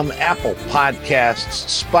literateape.com, Apple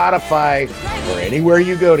Podcasts, Spotify, or anywhere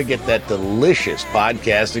you go to get that delicious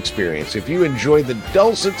podcast experience. If you enjoy the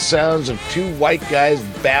dulcet sounds of two white guys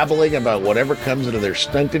babbling about whatever comes into their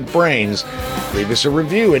stunted brains, leave us a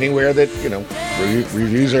review anywhere that,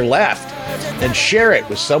 reviews are left. And share it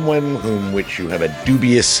with someone which you have a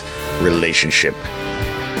dubious relationship.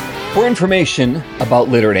 For information about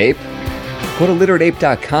Literate Ape, go to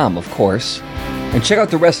literateape.com, of course, and check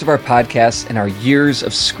out the rest of our podcasts and our years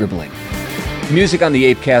of scribbling. Music on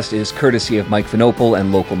the ApeCast is courtesy of Mike Vinopal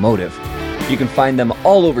and Locomotive. You can find them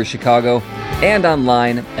all over Chicago and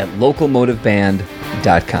online at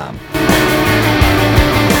locomotiveband.com.